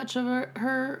too much of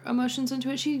her emotions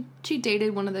into it. She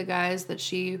dated one of the guys that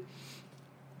she,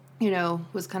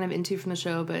 was kind of into from the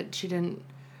show, but she didn't.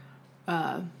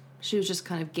 She was just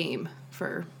kind of game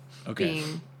for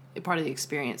being a part of the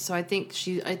experience. So I think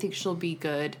she'll be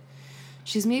good.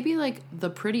 She's maybe the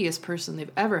prettiest person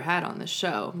they've ever had on this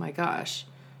show. My gosh.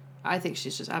 I think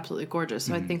she's just absolutely gorgeous.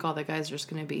 So I think all the guys are just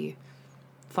going to be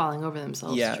falling over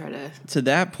themselves to try to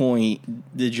that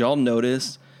point, did y'all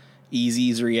notice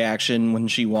Easy's reaction when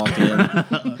she walked in?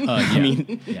 I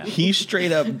mean, he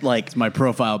straight up it's my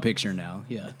profile picture now.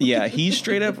 Yeah. Yeah, he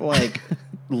straight up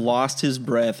lost his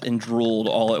breath and drooled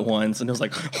all at once, and it was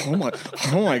like, oh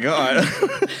my god.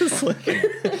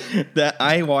 That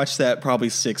I watched that probably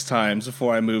 6 times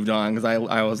before I moved on because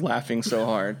I was laughing so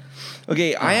hard.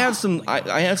 Okay, I have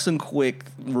some quick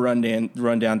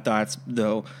rundown thoughts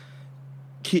though.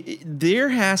 There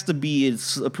has to be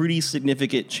a pretty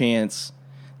significant chance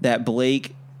that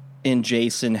Blake and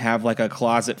Jason have a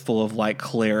closet full of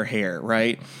Claire hair,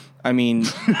 right? I mean,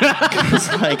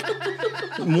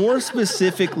 more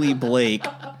specifically Blake.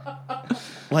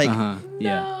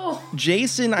 No.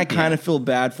 Jason, I kind of feel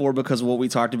bad for because of what we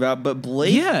talked about, but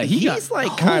Blake, he's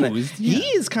like kind of, he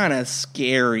is kind of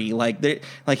scary. Like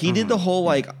he did the whole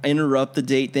like interrupt the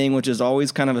date thing, which is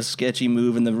always kind of a sketchy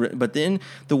move. But then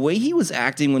the way he was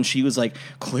acting when she was like,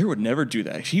 Claire would never do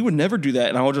that. She would never do that.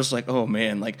 And I was just like, oh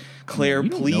man, like Claire,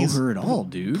 please, know her at all,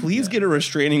 dude. Please get a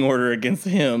restraining order against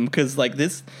him because like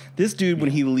this dude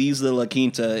when he leaves the La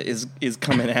Quinta is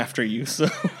coming after you. So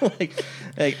like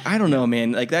I don't know,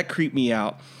 man. Like that creeped me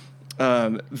out.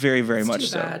 Very, very much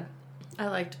so. Bad. I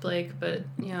liked Blake, but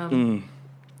yeah.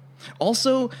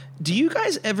 Also, do you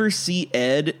guys ever see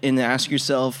Ed and ask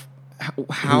yourself,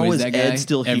 how is Ed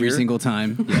still here? Every single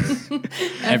time. Yes.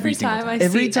 Every time I see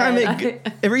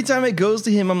Ed, every time it goes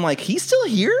to him, I'm like, he's still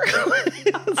here?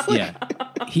 Yeah.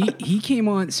 He came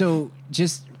on. So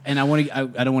just, and I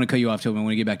don't want to cut you off, Toby. I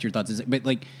want to get back to your thoughts. But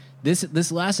like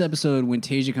this last episode, when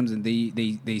Tasia comes in,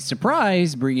 they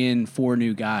surprise bring in 4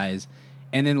 new guys.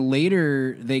 And then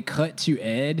later they cut to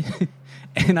Ed,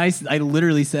 and I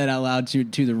literally said out loud to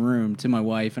the room, to my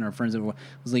wife and our friends, I was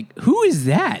like, who is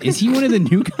that? Is he one of the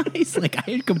new guys? Like,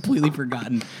 I had completely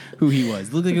forgotten who he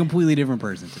was. Looked like a completely different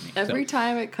person to me. Every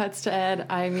time it cuts to Ed,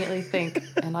 I immediately think,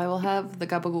 and I will have the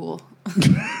gabagool.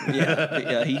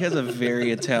 Yeah, he has a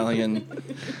very Italian,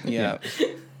 and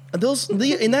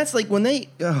that's like when they,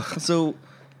 so...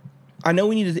 I know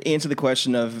we need to answer the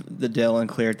question of the Del and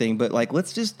Claire thing, but like,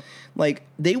 let's just like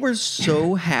they were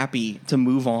so happy to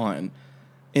move on,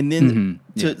 and then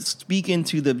to speak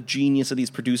into the genius of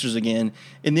these producers again,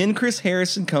 and then Chris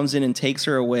Harrison comes in and takes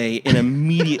her away, and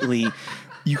immediately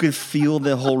you could feel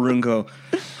the whole room go,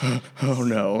 oh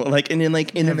no! Like, and then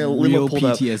the limo pulled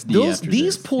PTSD up.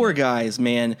 These poor guys,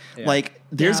 man. Yeah. Like,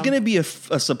 there's gonna be a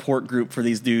support group for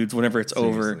these dudes whenever it's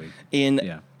over,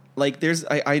 and like, there's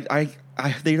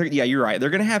you're right.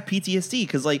 They're gonna have PTSD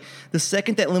because like the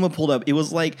second that limo pulled up, it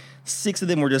was like 6 of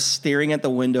them were just staring at the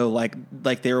window like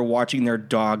they were watching their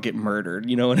dog get murdered.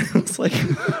 You know, and it was like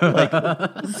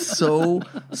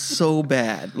so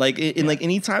bad. Like like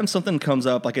anytime something comes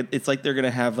up, like it's like they're gonna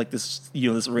have like this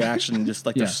this reaction, just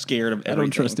like they're scared of everything. I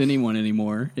don't trust anyone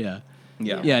anymore. Yeah.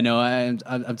 No, I'm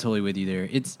totally with you there.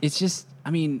 It's just, I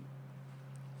mean,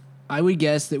 I would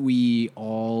guess that we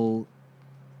all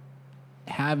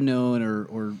have known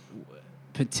or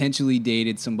potentially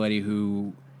dated somebody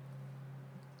who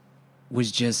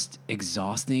was just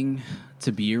exhausting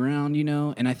to be around,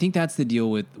 and I think that's the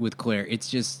deal with Claire.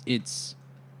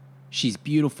 She's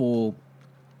beautiful.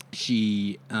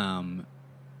 She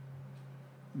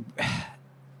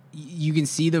you can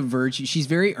see the virtue. She's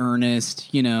very earnest,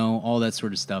 all that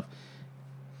sort of stuff.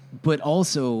 But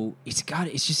also, it's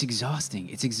just exhausting.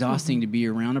 It's exhausting to be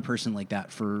around a person like that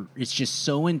it's just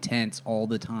so intense all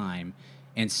the time.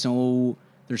 And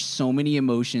there's so many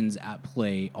emotions at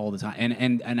play all the time.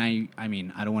 And I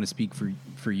mean, I don't want to speak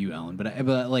for you, Ellen,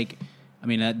 but like, I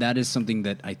mean, that is something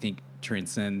that I think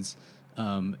transcends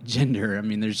gender. I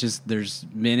mean, there's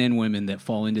men and women that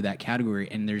fall into that category.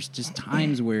 And there's just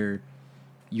times where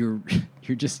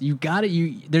there's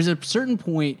a certain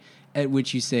point at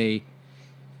which you say,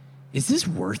 is this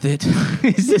worth it?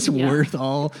 Is this worth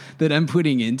all that I'm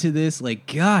putting into this? Like,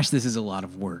 gosh, this is a lot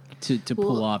of work to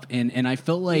pull off. And I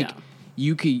felt like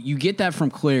you get that from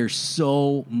Claire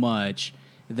so much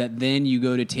that then you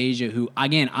go to Tasia, who,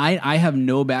 again, I have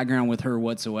no background with her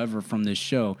whatsoever from this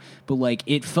show, but like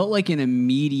it felt like an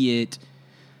immediate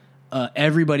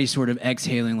everybody sort of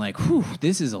exhaling like, whew,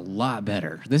 this is a lot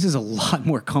better. This is a lot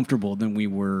more comfortable than we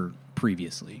were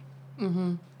previously.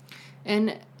 Mm-hmm.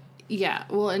 And yeah,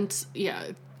 well, and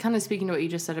kind of speaking to what you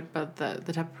just said about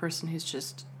the type of person who's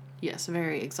just,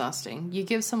 very exhausting. You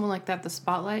give someone like that the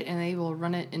spotlight and they will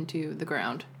run it into the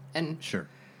ground. And sure,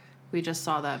 we just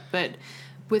saw that. But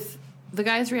with the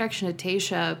guy's reaction to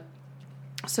Tasia,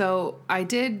 so I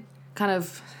did kind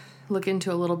of look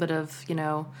into a little bit of,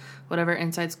 whatever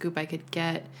inside scoop I could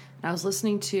get. And I was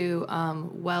listening to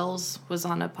Wells was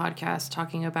on a podcast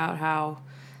talking about how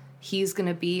he's going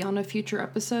to be on a future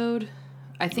episode.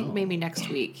 I think maybe next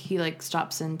week he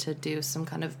stops in to do some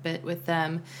kind of bit with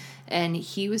them, and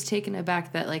he was taken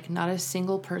aback that not a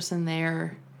single person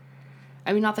there.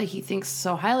 I mean, not that he thinks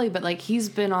so highly, but he's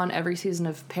been on every season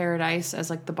of Paradise as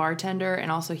the bartender,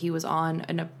 and also he was on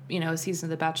a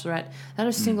season of The Bachelorette. Not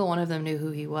a single one of them knew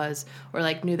who he was, or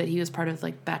knew that he was part of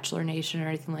Bachelor Nation or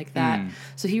anything like that.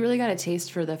 So he really got a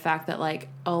taste for the fact that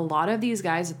a lot of these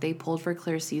guys that they pulled for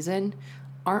Claire's season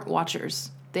aren't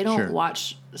watchers. They don't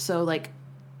watch. So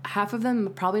half of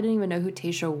them probably didn't even know who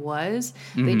Tasia was.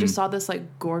 They just saw this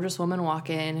gorgeous woman walk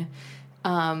in,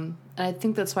 And I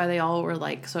think that's why they all were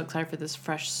like so excited for this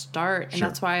fresh start. And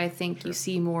that's why I think you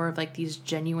see more of like these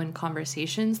genuine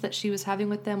conversations that she was having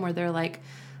with them where they're like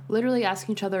literally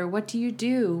asking each other, what do you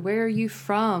do? Where are you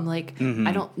from? Like,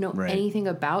 I don't know anything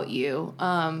about you.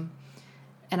 And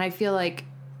I feel like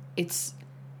it's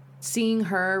seeing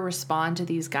her respond to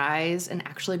these guys and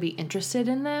actually be interested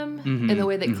in them in the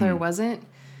way that Claire wasn't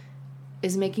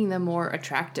is making them more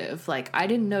attractive. Like, I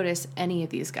didn't notice any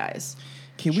of these guys.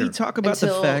 Can we talk about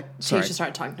the fact... Tasha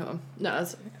started talking to him. No,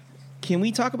 that's... Can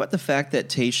we talk about the fact that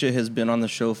Tasha has been on the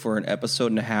show for an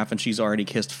episode and a half and she's already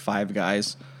kissed 5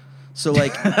 guys? So,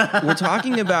 like, we're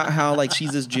talking about how, like,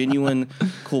 she's this genuine,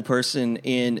 cool person.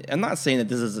 And I'm not saying that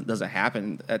this doesn't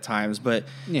happen at times, but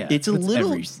it's a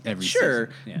little... Every sure,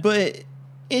 season. Yeah. But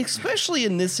especially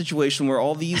in this situation where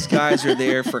all these guys are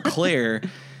there for Claire...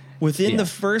 Within the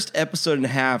first episode and a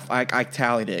half, I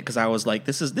tallied it because I was like,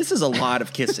 this is a lot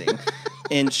of kissing.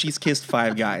 And she's kissed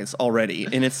 5 guys already.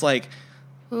 And it's like...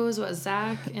 Who was what?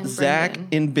 Zach Brendan.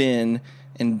 And Ben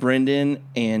and Brendan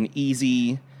and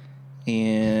Easy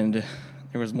and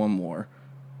there was one more.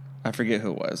 I forget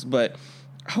who it was. But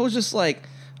I was just like,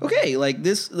 okay, like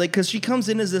this... like because she comes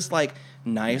in as this like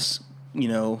nice,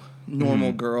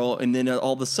 normal girl. And then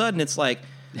all of a sudden it's like...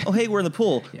 oh, hey, we're in the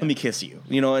pool. Let me kiss you.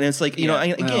 And it's like,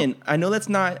 I know that's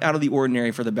not out of the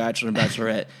ordinary for the Bachelor and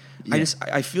Bachelorette.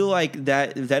 I feel like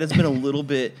that has been a little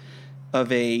bit of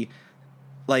a,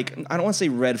 like, I don't want to say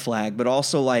red flag, but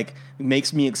also like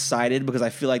makes me excited because I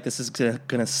feel like this is going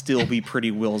to still be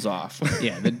pretty wheels off.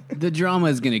 Yeah, the drama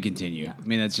is going to continue. I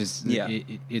mean, that's just,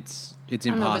 it's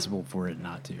impossible for it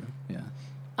not to. Yeah.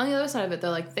 On the other side of it,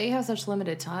 though, like, they have such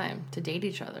limited time to date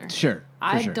each other. Sure.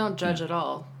 I don't judge at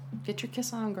all. Get your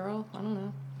kiss on, girl. I don't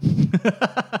know.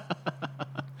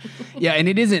 Yeah, and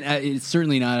it isn't. It's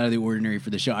certainly not out of the ordinary for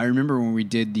the show. I remember when we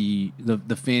did the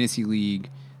fantasy league.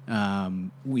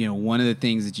 One of the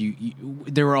things that you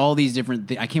there were all these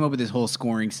different. I came up with this whole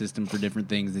scoring system for different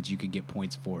things that you could get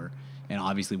points for, and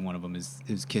obviously one of them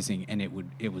is kissing. And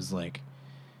it was like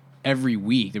every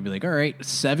week they'd be like, all right,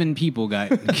 7 people got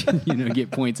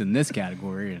get points in this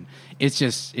category, and it's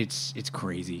just it's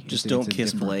crazy. Just don't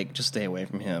kiss Blake. Just stay away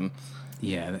from him.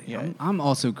 Yeah. I'm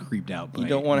also creeped out. You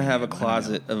don't want to have a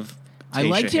closet of. I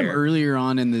liked him earlier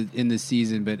on in the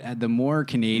season, but the more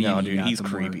Canadian he's the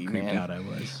creepy, more creeped man. out I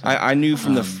was. I knew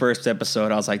from the first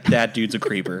episode, I was like, that dude's a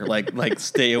creeper. like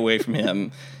stay away from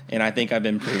him. And I think I've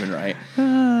been proven right.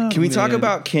 Can we talk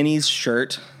about Kenny's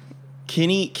shirt?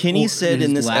 Kenny said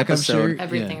in this episode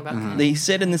everything about Kenny. They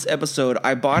said in this episode,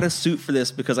 I bought a suit for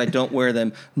this because I don't wear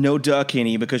them. No duh,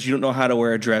 Kenny, because you don't know how to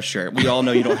wear a dress shirt. We all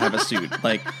know you don't have a suit.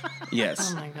 Like,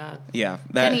 yes. Oh my god. Yeah.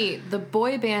 Kenny, the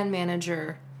boy band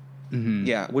manager. Mm-hmm.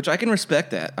 Yeah, which I can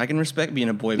respect that. I can respect being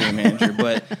a boy band manager,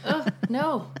 but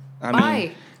no.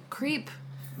 Bye. Creep.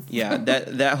 Yeah,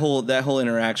 that whole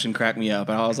interaction cracked me up.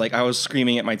 And I was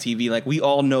screaming at my TV like, we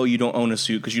all know you don't own a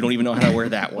suit because you don't even know how to wear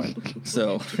that one.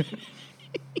 So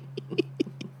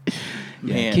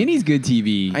yeah, Kenny's good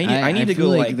TV. I need to go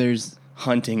like there's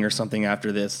hunting or something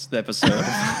after this episode.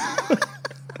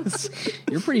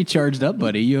 You're pretty charged up,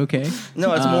 buddy. You okay?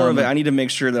 No, it's more of it. I need to make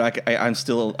sure that I'm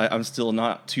still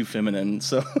not too feminine.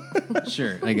 So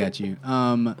sure, I got you.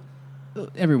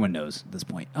 Everyone knows at this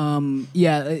point.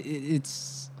 Yeah,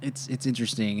 it's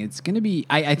interesting. It's going to be.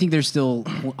 I think there's still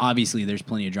obviously there's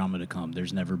plenty of drama to come.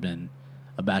 There's never been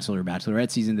a Bachelor or Bachelorette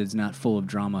season that's not full of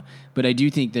drama. But I do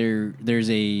think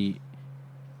there's a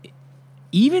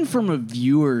even from a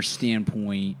viewer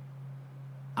standpoint.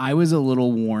 I was a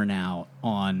little worn out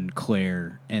on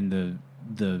Claire and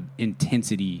the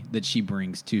intensity that she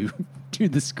brings to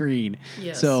the screen.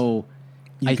 Yes. So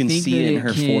you can see it in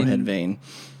her forehead vein.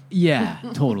 Yeah,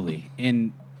 totally.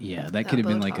 And yeah, that could have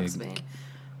been like a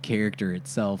character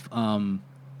itself.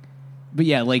 But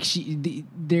yeah, like it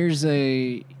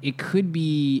could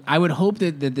be, I would hope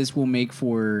that this will make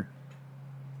for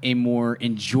a more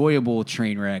enjoyable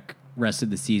train wreck rest of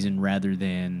the season rather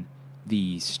than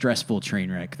the stressful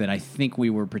train wreck that I think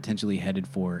we were potentially headed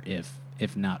for if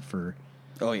not for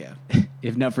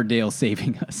if not for Dale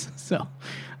saving us. So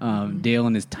Dale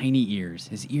and his tiny ears.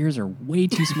 His ears are way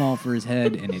too small for his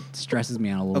head, and it stresses me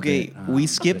out a little bit. Okay, we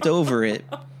skipped over it.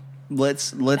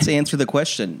 Let's answer the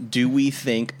question. Do we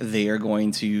think they are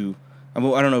going to... I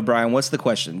don't know, Brian, what's the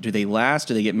question? Do they last?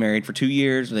 Do they get married for 2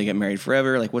 years? Do they get married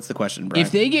forever? Like, what's the question, Brian?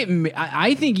 If they get...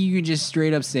 I think you can just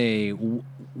straight up say...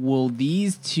 Will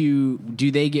these two, do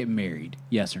they get married?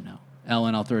 Yes or no?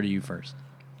 Ellen, I'll throw it to you first.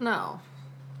 No.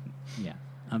 Yeah.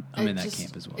 I'm in that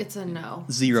camp as well. It's a no.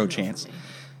 Zero chance.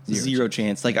 Zero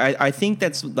chance. Like, I think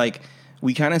that's like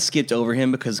we kind of skipped over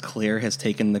him because Claire has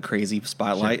taken the crazy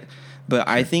spotlight. Sure. But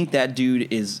I think that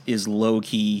dude is low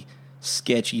key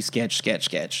sketchy.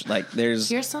 Like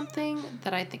here's something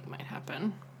that I think might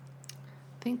happen.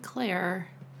 I think Claire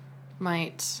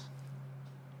might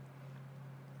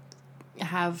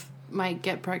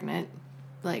get pregnant,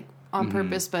 like on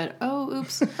purpose, but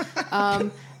oops.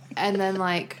 And then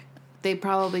like they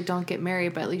probably don't get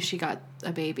married, but at least she got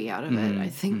a baby out of it. I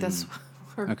think that's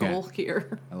her goal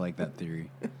here. I like that theory.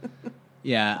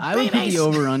 Yeah, I would put the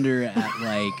over under at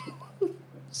like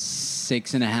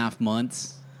 6.5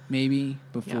 months, maybe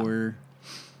before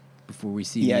we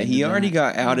see. Yeah, he already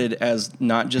got outed as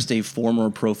not just a former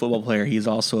pro football player; he's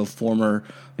also a former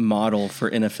model for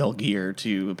NFL gear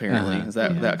too. Apparently,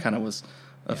 that kind of was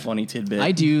a funny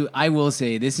tidbit. I will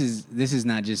say this is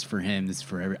not just for him. This is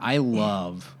for every. I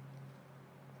love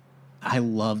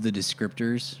the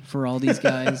descriptors for all these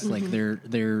guys, like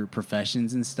their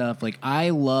professions and stuff. Like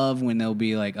I love when they'll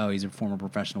be like, "Oh, he's a former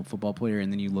professional football player,"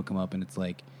 and then you look him up and it's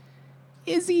like,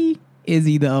 "Is he? Is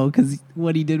he though?" Because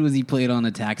what he did was he played on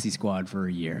a taxi squad for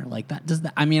a year. Like that does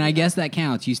that. I mean, I guess that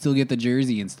counts. You still get the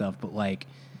jersey and stuff, but like,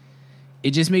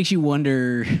 it just makes you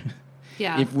wonder.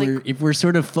 Yeah, if we're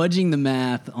sort of fudging the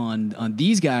math on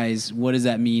these guys, what does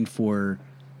that mean for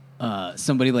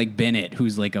somebody like Bennett,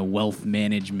 who's like a wealth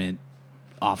management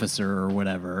officer or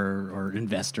whatever, or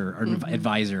investor or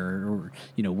advisor, or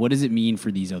what does it mean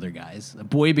for these other guys? A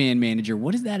boy band manager,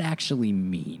 what does that actually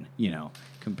mean?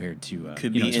 Compared to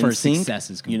could be as far as success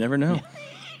is you never know.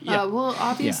 Yeah. Well,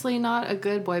 obviously not a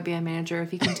good boy band manager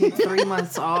if he can take 3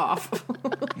 months off.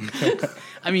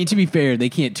 I mean, to be fair, they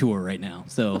can't tour right now,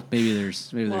 so maybe there's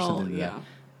something to that.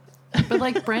 But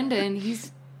like Brendan,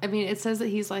 it says that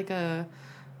he's like a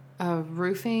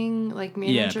roofing like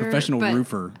manager. Yeah, professional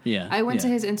roofer. Yeah. I went to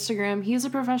his Instagram. He's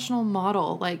a professional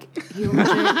model. Like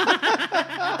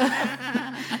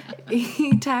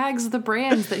he tags the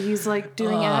brands that he's like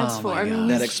doing ads for. I mean,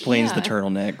 that explains the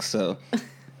turtleneck. So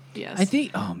yes, I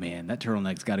think. Oh man, that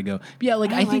turtleneck's got to go. But yeah,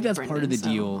 I think that's Brendan, part of the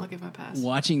deal. I'll give him a pass.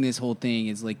 Watching this whole thing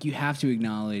is like you have to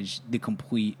acknowledge the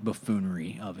complete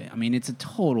buffoonery of it. I mean, it's a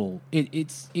total.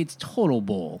 It's total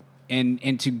bull,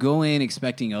 and to go in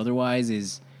expecting otherwise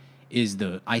is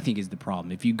the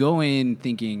problem. If you go in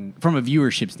thinking from a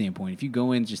viewership standpoint, if you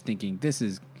go in just thinking this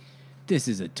is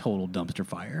a total dumpster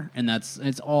fire and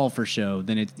it's all for show,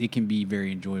 then it can be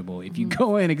very enjoyable. If you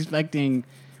go in expecting,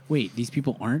 wait, these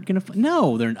people aren't going to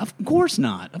no, they're of course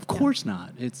not. Of course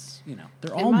not. It's,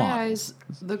 they're all in my models. eyes,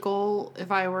 the goal if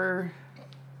I were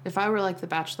like the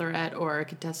Bachelorette or a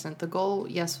contestant, the goal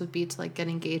would be to like get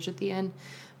engaged at the end,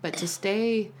 but to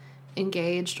stay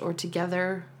engaged or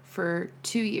together for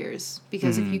 2 years,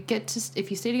 because if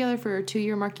you stay together for a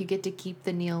 2-year mark, you get to keep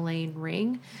the Neil Lane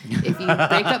ring. If you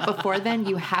break up before then,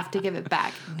 you have to give it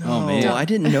back. Oh man, I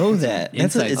didn't know that.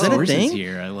 Is that a thing?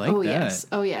 Here, I like that.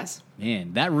 Oh yes.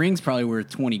 Man, that ring's probably worth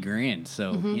 $20,000. So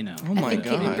Oh my I think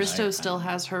god. Caitlin Bristow still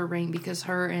has her ring because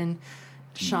her and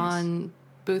Sean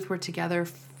Booth were together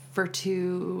for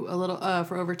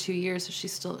over 2 years.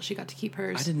 So she got to keep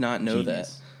hers. I did not know that.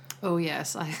 Oh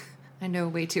yes, I know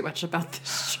way too much about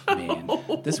this show. Man,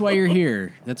 that's why you're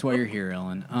here. That's why you're here,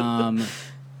 Ellen.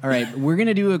 All right, we're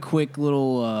gonna do a quick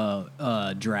little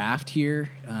draft here.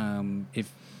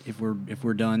 If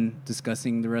we're done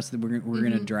discussing the rest of it, we're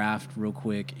gonna draft real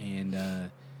quick and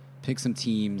pick some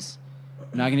teams.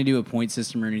 We're not gonna do a point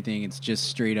system or anything. It's just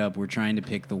straight up. We're trying to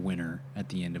pick the winner at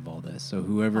the end of all this. So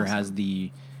whoever has the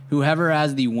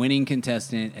winning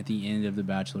contestant at the end of the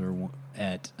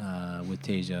Bachelorette with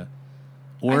Tasia.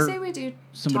 Or I say we do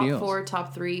top 4,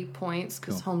 top 3 points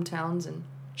because hometowns and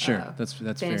sure, that's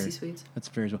fantasy fair. suites. That's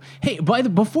fair as well. Hey,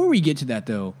 before we get to that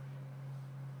though,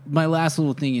 my last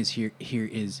little thing is here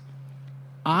is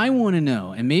I want to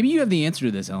know, and maybe you have the answer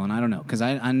to this, Ellen. I don't know because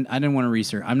I didn't want to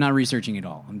research. I'm not researching at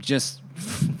all. I'm just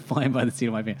flying by the seat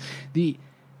of my pants.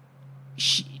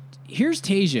 Here's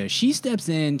Tasia. She steps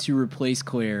in to replace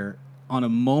Claire on a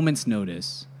moment's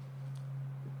notice.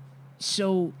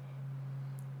 So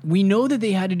we know that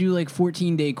they had to do like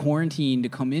 14-day quarantine to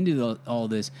come into all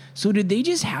this. So did they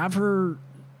just have her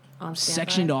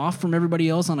sectioned off from everybody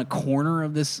else on a corner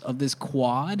of this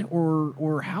quad,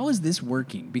 or how is this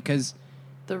working? Because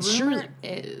the rumor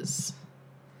is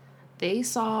they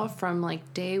saw from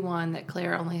like day one that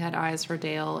Claire only had eyes for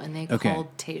Dale, and they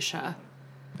called Tayshia.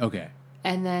 Okay.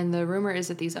 And then the rumor is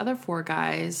that these other 4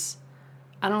 guys,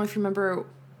 I don't know if you remember,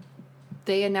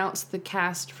 they announced the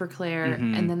cast for Claire,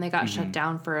 and then they got shut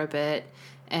down for a bit.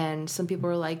 And some people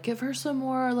were like, give her some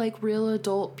more like real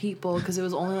adult people, because it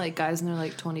was only like guys in their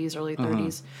like 20s, early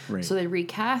 30s. Right. So they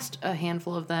recast a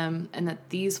handful of them, and that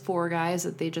these 4 guys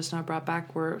that they just now brought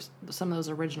back were some of those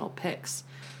original picks.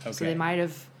 So they might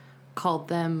have called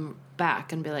them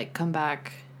back and be like, come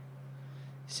back.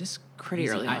 It's just pretty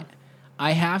crazy. early on.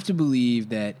 I have to believe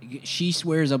that she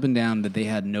swears up and down that they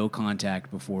had no contact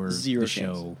before Zero the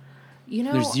chance. show. You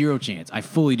know, There's zero chance. I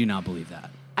fully do not believe that.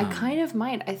 I kind of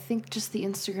might. I think just the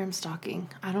Instagram stalking.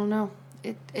 I don't know.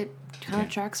 It kind of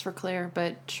tracks for Claire,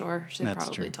 but sure, she That's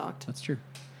probably true. talked. That's true.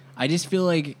 I just feel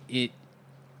like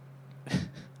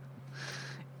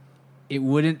it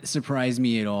wouldn't surprise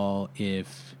me at all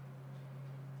if,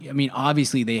 I mean,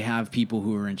 obviously they have people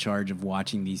who are in charge of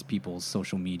watching these people's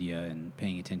social media and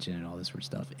paying attention and all this sort of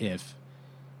stuff.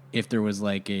 If there was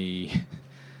like a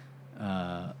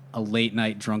late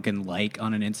night drunken like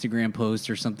on an Instagram post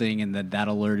or something, and that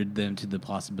alerted them to the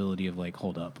possibility of like,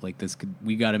 hold up, like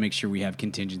we got to make sure we have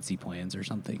contingency plans or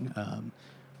something.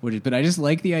 But I just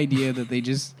like the idea that they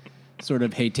just sort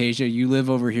of, hey, Tasha, you live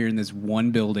over here in this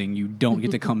one building. You don't get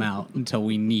to come out until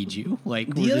we need you.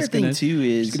 Like, The other thing too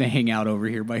is just gonna hang out over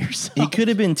here by yourself. it could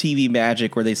have been TV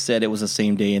magic where they said it was the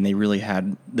same day and they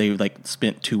like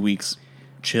spent 2 weeks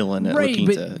chilling at La Right,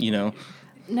 Quinta, but- you know.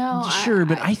 No, Sure,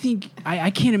 but I think I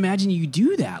can't imagine you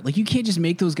do that. Like, you can't just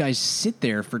make those guys sit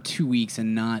there for 2 weeks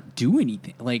and not do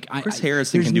anything. Like, Chris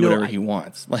Harrison there's can do no- whatever he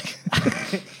wants. Like,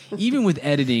 even with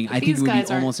editing, I think these it would guys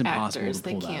be almost aren't impossible actors. to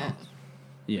pull They that can't.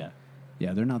 off.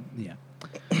 Yeah, they're not. Yeah,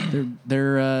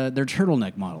 they're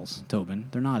turtleneck models, Tobin.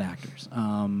 They're not actors.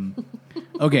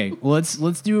 Okay, well,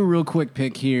 let's do a real quick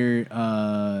pick here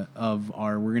of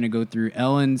our. We're gonna go through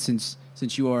Ellen since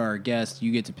you are our guest.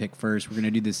 You get to pick first. We're gonna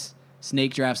do this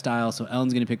snake draft style. So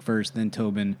Ellen's gonna pick first, then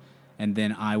Tobin, and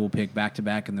then I will pick back to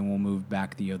back, and then we'll move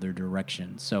back the other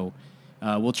direction. So.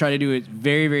 We'll try to do it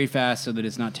very, very fast so that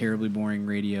it's not terribly boring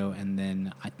radio. And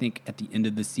then I think at the end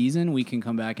of the season, we can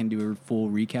come back and do a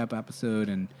full recap episode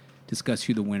and discuss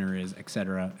who the winner is, et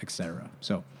cetera, et cetera.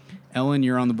 So, Ellen,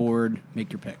 you're on the board.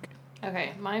 Make your pick.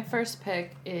 Okay, my first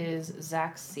pick is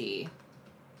Zach C.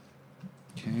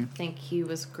 Okay. I think he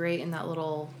was great in that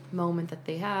little moment that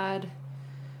they had,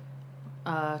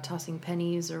 tossing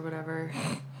pennies or whatever.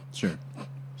 Sure.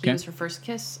 He was her first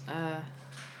kiss.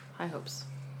 High hopes.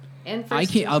 And first I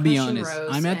can't. I'll be impression honest. rose,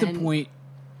 I'm at the and point.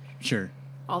 Sure.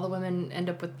 all the women end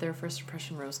up with their first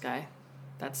impression rose guy.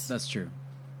 That's That's true.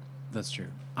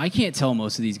 I can't tell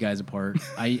most of these guys apart.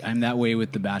 I'm that way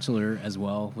with The Bachelor as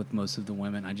well, with most of the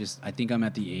women. I think I'm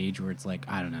at the age where it's like,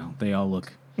 I don't know. They all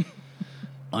look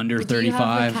under Do you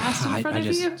 35. have the cast in front of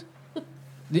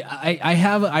you?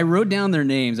 I wrote down their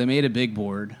names. I made a big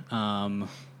board.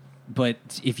 But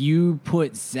if you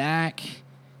put Zach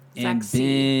and Zach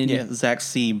C. Ben, yeah, Zach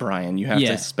C. Brian, you have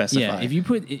to specify. Yeah, if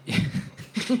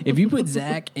you put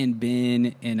Zach and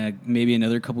Ben and maybe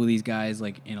another couple of these guys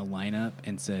like in a lineup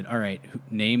and said, "All right,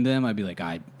 name them," I'd be like,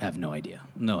 "I have no idea.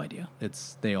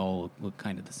 They all look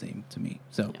kind of the same to me."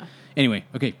 So, anyway,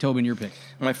 okay, Tobin, your pick.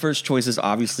 My first choice is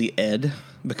obviously Ed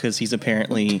because he's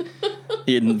apparently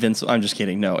invincible. I'm just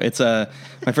kidding. No, it's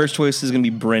my first choice is going to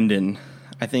be Brendan.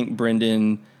 I think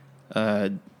Brendan.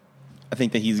 I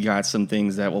think that he's got some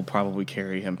things that will probably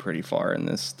carry him pretty far in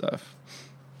this stuff.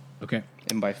 Okay,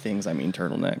 And by things, I mean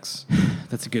turtlenecks.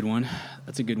 that's a good one.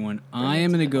 I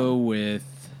am going to go with.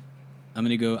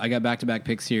 I got back-to-back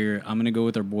picks here. I'm going to go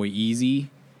with our boy Easy.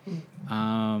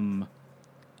 And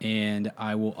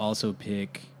I will also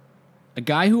pick a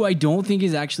guy who I don't think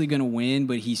is actually going to win,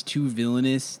 but he's too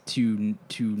villainous to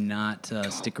not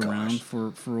stick around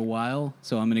for a while.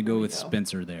 So I'm going to go with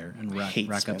Spencer there and hate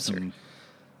rack up Spencer.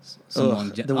 some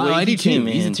The way I he do too. came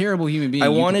He's a in, terrible human being. I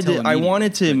You can wanted tell to. I immediately.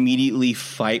 wanted to immediately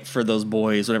fight for those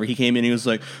boys. Whenever he came in, he was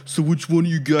like, "So which one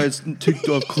of you guys ticked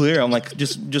off Claire?" I'm like,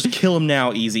 "Just kill him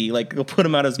now, Easy. Like, go put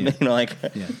him out as like."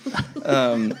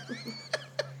 Yeah.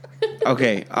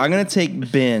 Okay, I'm gonna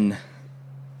take Ben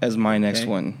as my next Okay.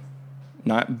 one,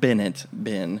 not Bennett.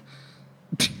 Ben,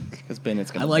 because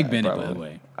Bennett's gonna. I like die, Bennett, by probably. the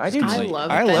way. I do. I too.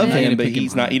 love I love Bennett. him, but Pick him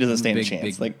he's not. He doesn't stand a big, chance.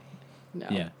 big- Like, no.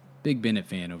 Yeah, big Bennett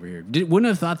fan over here. Wouldn't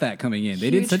have thought that coming in. They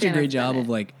did Huge such a fan great of job Bennett. of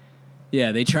like,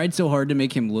 yeah, they tried so hard to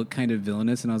make him look kind of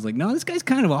villainous, and I was like, no, this guy's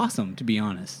kind of awesome, to be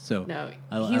honest. So No,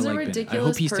 I he's a like Bennett. I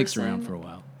hope ridiculous he sticks around person for a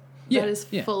while. that is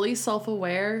fully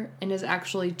self-aware and is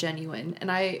actually genuine,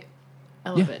 and I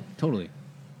love it. Totally.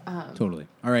 Totally.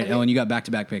 All right, okay. Ellen, you got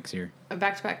back-to-back picks here.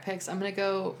 Back-to-back picks. I'm gonna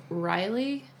go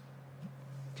Riley.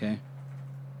 Okay.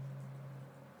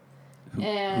 Who's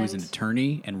And an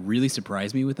attorney and really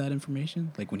surprised me with that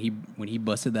information. Like when he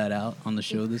busted that out on the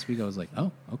show this week, I was like,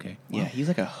 oh, okay. Wow. yeah, he's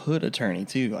like a hood attorney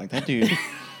too. Like that dude.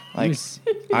 Like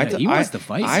he wants to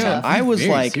fight. Stuff. I was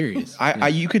very like, serious.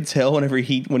 you could tell whenever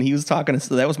when he was talking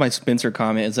to, that was my Spencer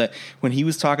comment, is that when he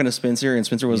was talking to Spencer and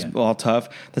Spencer was all tough,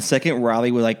 the second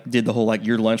Riley would did the whole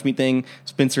your lunch meat thing,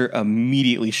 Spencer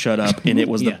immediately shut up, and it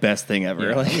was the best thing ever.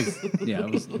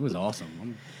 It was awesome.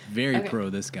 I'm very pro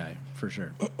this guy for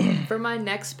sure. For my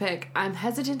next pick, I'm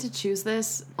hesitant to choose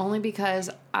this only because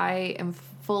I am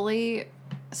fully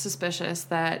suspicious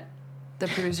that the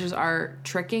producers are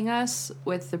tricking us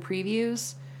with the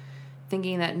previews,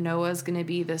 thinking that Noah's going to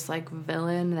be this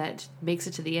villain that makes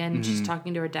it to the end. She's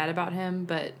talking to her dad about him,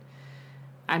 but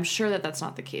I'm sure that that's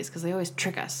not the case because they always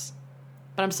trick us.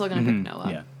 But I'm still going to pick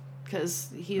Noah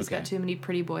because he's got too many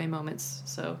pretty boy moments.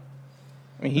 So,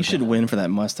 I mean, he should win for that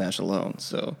mustache alone.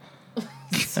 So,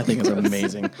 I think it's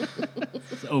amazing.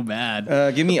 So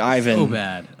bad. Give me Ivan. So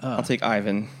bad. I'll take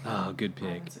Ivan. Oh, good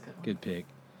pick. Good pick.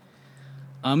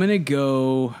 I'm going to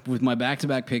go with my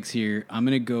back-to-back picks here. I'm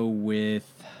going to go with...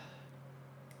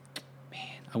 Man,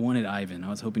 I wanted Ivan. I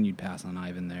was hoping you'd pass on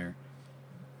Ivan there.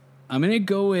 I'm going to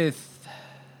go with...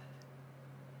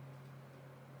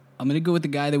 the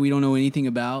guy that we don't know anything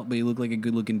about, but he looked like a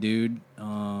good-looking dude.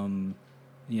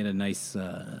 He had a nice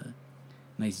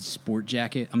sport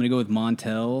jacket. I'm going to go with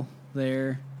Montel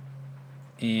there.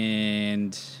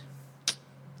 And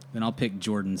then I'll pick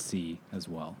Jordan C. as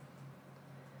well.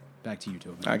 Back to you,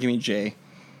 Tobin. All right, give me Jay.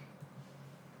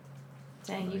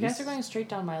 Dang, you guys are going straight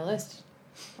down my list.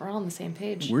 We're all on the same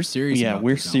page. We're serious. Yeah, about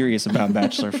we're this, serious about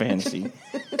Bachelor Fantasy.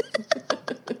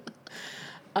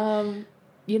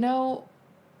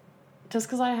 Just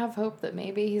because I have hope that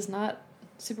maybe he's not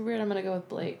super weird, I'm going to go with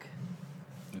Blake.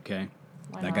 Okay.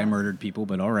 Why that not? guy murdered people,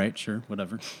 but all right, sure,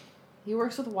 whatever. He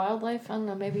works with wildlife. I don't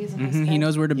know. Maybe he's a nice guy. He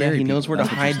knows where to bury He knows people. where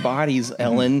to hide bodies,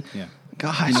 Ellen. Yeah.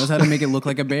 Gosh. He knows how to make it look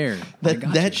like a bear.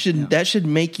 That should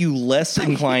make you less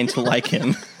inclined to like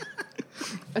him.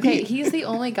 Okay, he's the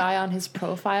only guy on his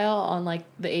profile on the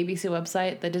ABC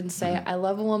website that didn't say, "I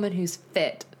love a woman who's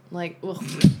fit." Ugh.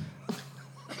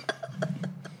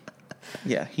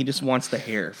 Yeah, he just wants the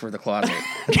hair for the closet.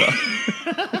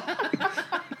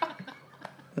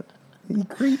 He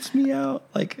creeps me out.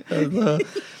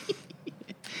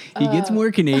 He gets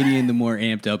more Canadian the more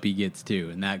amped up he gets too,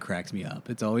 and that cracks me up.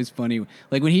 It's always funny.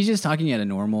 When he's just talking at a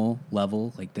normal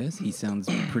level like this, he sounds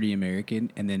pretty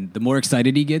American, and then the more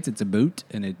excited he gets, it's a boot,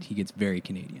 and he gets very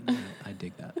Canadian. I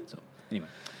dig that. So anyway,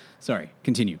 sorry,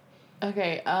 continue.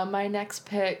 Okay, my next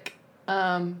pick,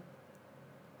 not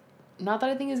that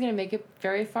I think he's going to make it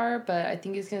very far, but I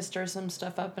think he's going to stir some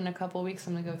stuff up in a couple weeks.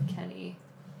 I'm going to go with Kenny.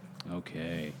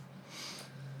 Okay.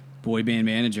 Boy band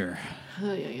manager.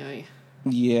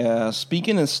 Yeah,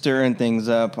 speaking of stirring things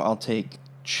up, I'll take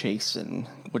Chasen,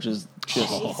 which is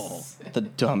just the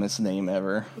dumbest name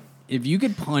ever. If you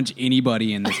could punch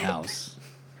anybody in this house,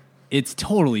 it's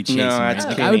totally Chasen. No, right? it's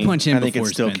Like, Kenny. I would punch him I think before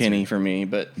it's still Spencer. Kenny for me,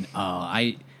 but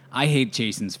I hate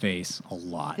Chasen's face a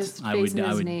lot. His face I would, and I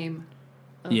his would, name.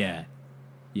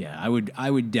 Yeah, I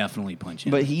would definitely punch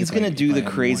him. But he's if going I- to do if I the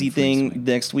had crazy one free thing swing.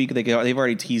 next week. They've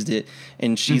already teased it,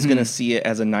 and she's going to see it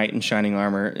as a knight in shining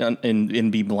armor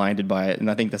and be blinded by it. And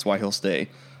I think that's why he'll stay.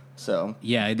 So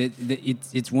Yeah,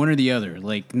 it's one or the other.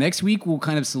 Next week, we'll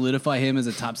kind of solidify him as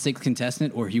a top 6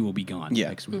 contestant, or he will be gone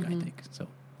next week. I think so.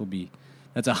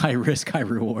 That's a high risk, high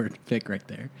reward pick right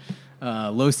there.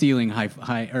 Low ceiling,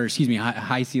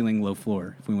 high ceiling, low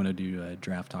floor. If we want to do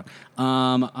draft talk,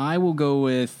 I will go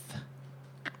with.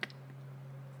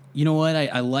 You know what?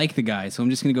 I like the guy, so I'm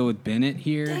just going to go with Bennett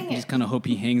here. Just kind of hope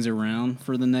he hangs around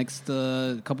for the next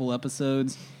couple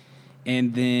episodes.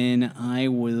 And then I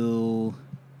already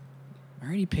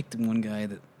picked one guy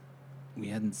that we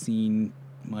hadn't seen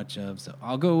much of, so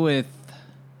I'll go with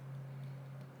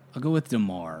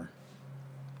DeMar.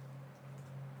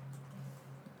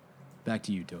 Back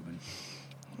to you, Tobin.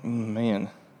 Man,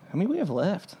 how many we have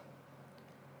left?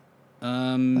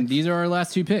 These are our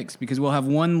last 2 picks because we'll have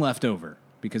one left over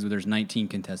because there's 19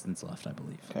 contestants left, I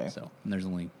believe. Okay. So and there's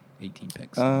only 18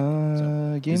 picks.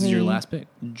 Give this is your last pick.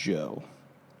 Joe.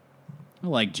 I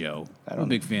like Joe. I'm a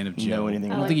big fan of know Joe.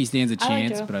 anything I don't about think he stands a I like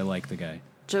chance, Joe. but I like the guy.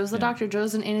 Joe's the doctor.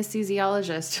 Joe's an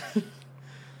anesthesiologist.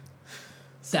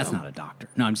 That's not a doctor.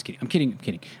 No, I'm just kidding. I'm kidding.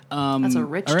 That's a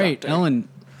rich All right, doctor. Ellen,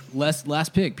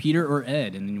 last pick, Peter or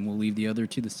Ed, and then we'll leave the other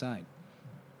to the side.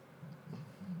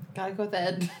 Gotta go with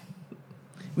Ed.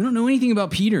 We don't know anything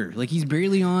about Peter. He's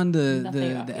barely on Nothing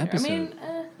the about Peter. episode. I mean,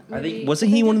 I maybe. think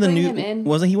wasn't he one of the new?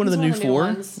 Wasn't He one of the new 4?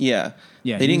 ones? Yeah.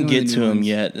 Yeah, They he's didn't one of get the to new him ones.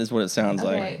 yet. Is what it sounds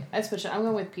like. Okay, I switched it. I'm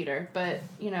going with Peter, but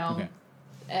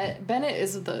Okay. Bennett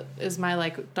is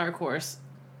my dark horse.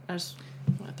 I just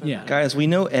wanna throw Yeah. that out. Guys, we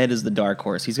know Ed is the dark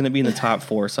horse. He's going to be in the top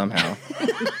 4 somehow.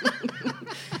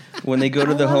 When they go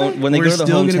to the love it. when they We're go to the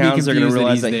still gonna be hometowns, they're going confused to that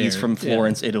realize he's that he's there. from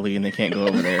Florence, Italy, and they can't go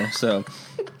over there. So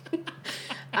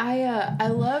I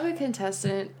love a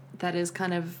contestant that is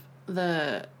kind of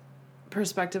the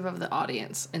perspective of the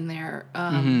audience in their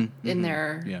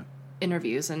Yeah.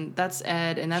 interviews, and that's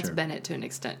Ed, and that's Sure. Bennett to an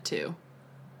extent too.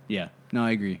 Yeah. No,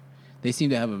 I agree. They seem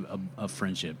to have a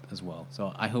friendship as well.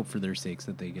 So I hope for their sakes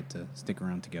that they get to stick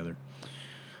around together.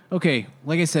 Okay,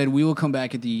 like I said, we will come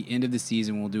back at the end of the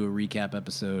season. We'll do a recap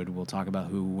episode. We'll talk about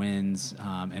who wins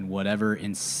and whatever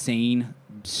insane,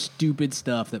 stupid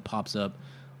stuff that pops up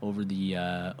over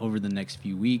the next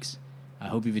few weeks. I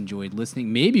hope you've enjoyed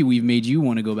listening. Maybe we've made you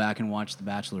want to go back and watch The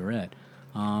Bachelorette.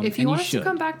 If you want us to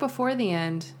come back before the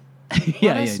end,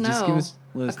 yeah, let us know. just give us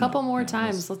let a us couple know. more Yeah,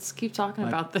 times. Let's keep talking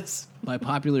about this. by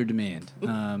popular demand.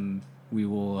 We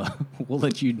will we'll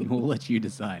let you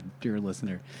decide, dear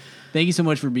listener. Thank you so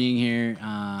much for being here.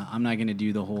 I'm not going to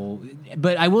do the whole,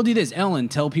 but I will do this. Ellen,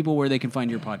 tell people where they can find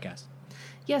your podcast.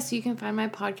 Yes, you can find my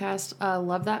podcast,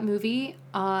 Love That Movie,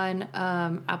 on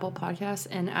Apple Podcasts,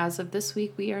 and as of this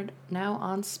week, we are now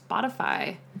on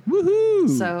Spotify. Woohoo!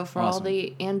 So for all Awesome.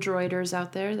 the Androiders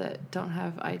out there that don't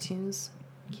have iTunes,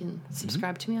 you can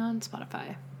subscribe to me on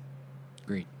Spotify.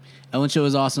 Great. Ellen Show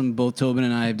is awesome. Both Tobin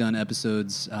and I have done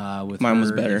episodes with Mine her.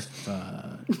 was better.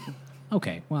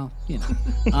 Okay, well,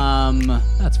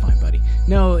 that's fine, buddy.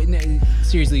 No,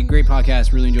 seriously, great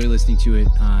podcast. Really enjoy listening to it.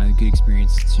 Good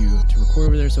experience to record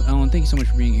over there. So, Ellen, thank you so much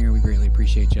for being here. We greatly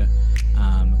appreciate you.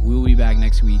 We will be back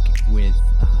next week with,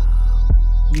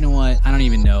 you know what? I don't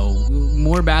even know.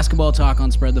 More basketball talk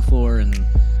on Spread the Floor and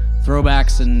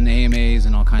throwbacks and AMAs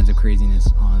and all kinds of craziness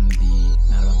on the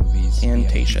Mad About Movies. and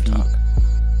VIP Tasha feed. talk.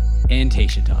 And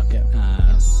Tasha talk.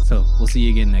 Yeah. So we'll see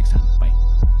you again next time. Bye.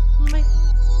 Bye.